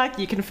TikTok.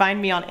 You can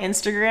find me on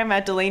Instagram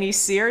at Delaney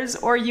Sears,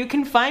 or you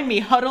can find me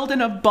huddled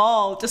in a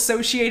ball,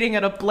 dissociating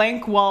at a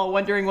blank wall,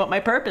 wondering what my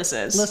purpose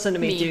is. Listen to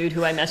me, dude,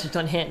 who I messaged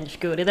on Hinge.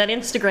 Go to that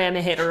Instagram and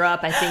hit her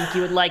up. I think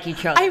you would like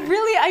each other. I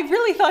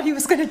really thought he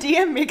was gonna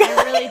DM me, guys.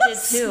 I really did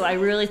too. I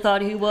really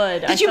thought he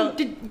would.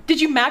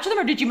 Did you match with him,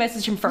 or did you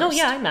message him first? No,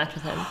 yeah, I matched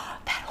with him.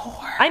 That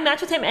whore. I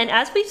matched with him, and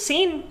as we've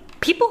seen,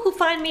 people who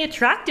find me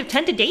attractive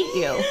tend to date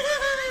you.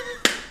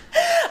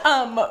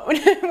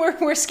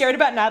 We're scared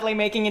about Natalie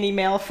making any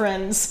male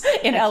friends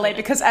in LA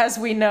because, as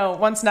we know,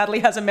 once Natalie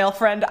has a male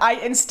friend, I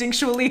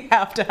instinctually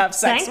have to have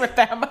sex with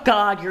them.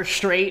 God, you're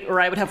straight,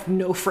 or I would have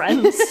no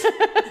friends.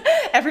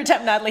 Every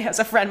time Natalie has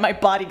a friend, my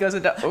body goes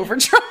into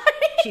overdrive.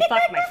 She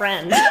fucked my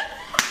friend.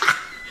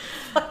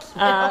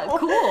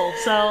 Cool.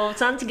 So,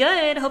 sounds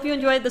good. Hope you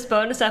enjoyed this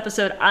bonus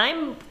episode.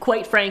 I'm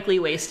quite frankly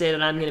wasted,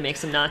 and I'm going to make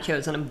some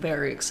nachos, and I'm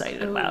very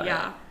excited about it.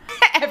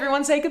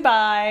 Everyone say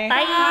goodbye.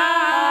 Bye.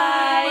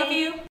 I love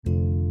you.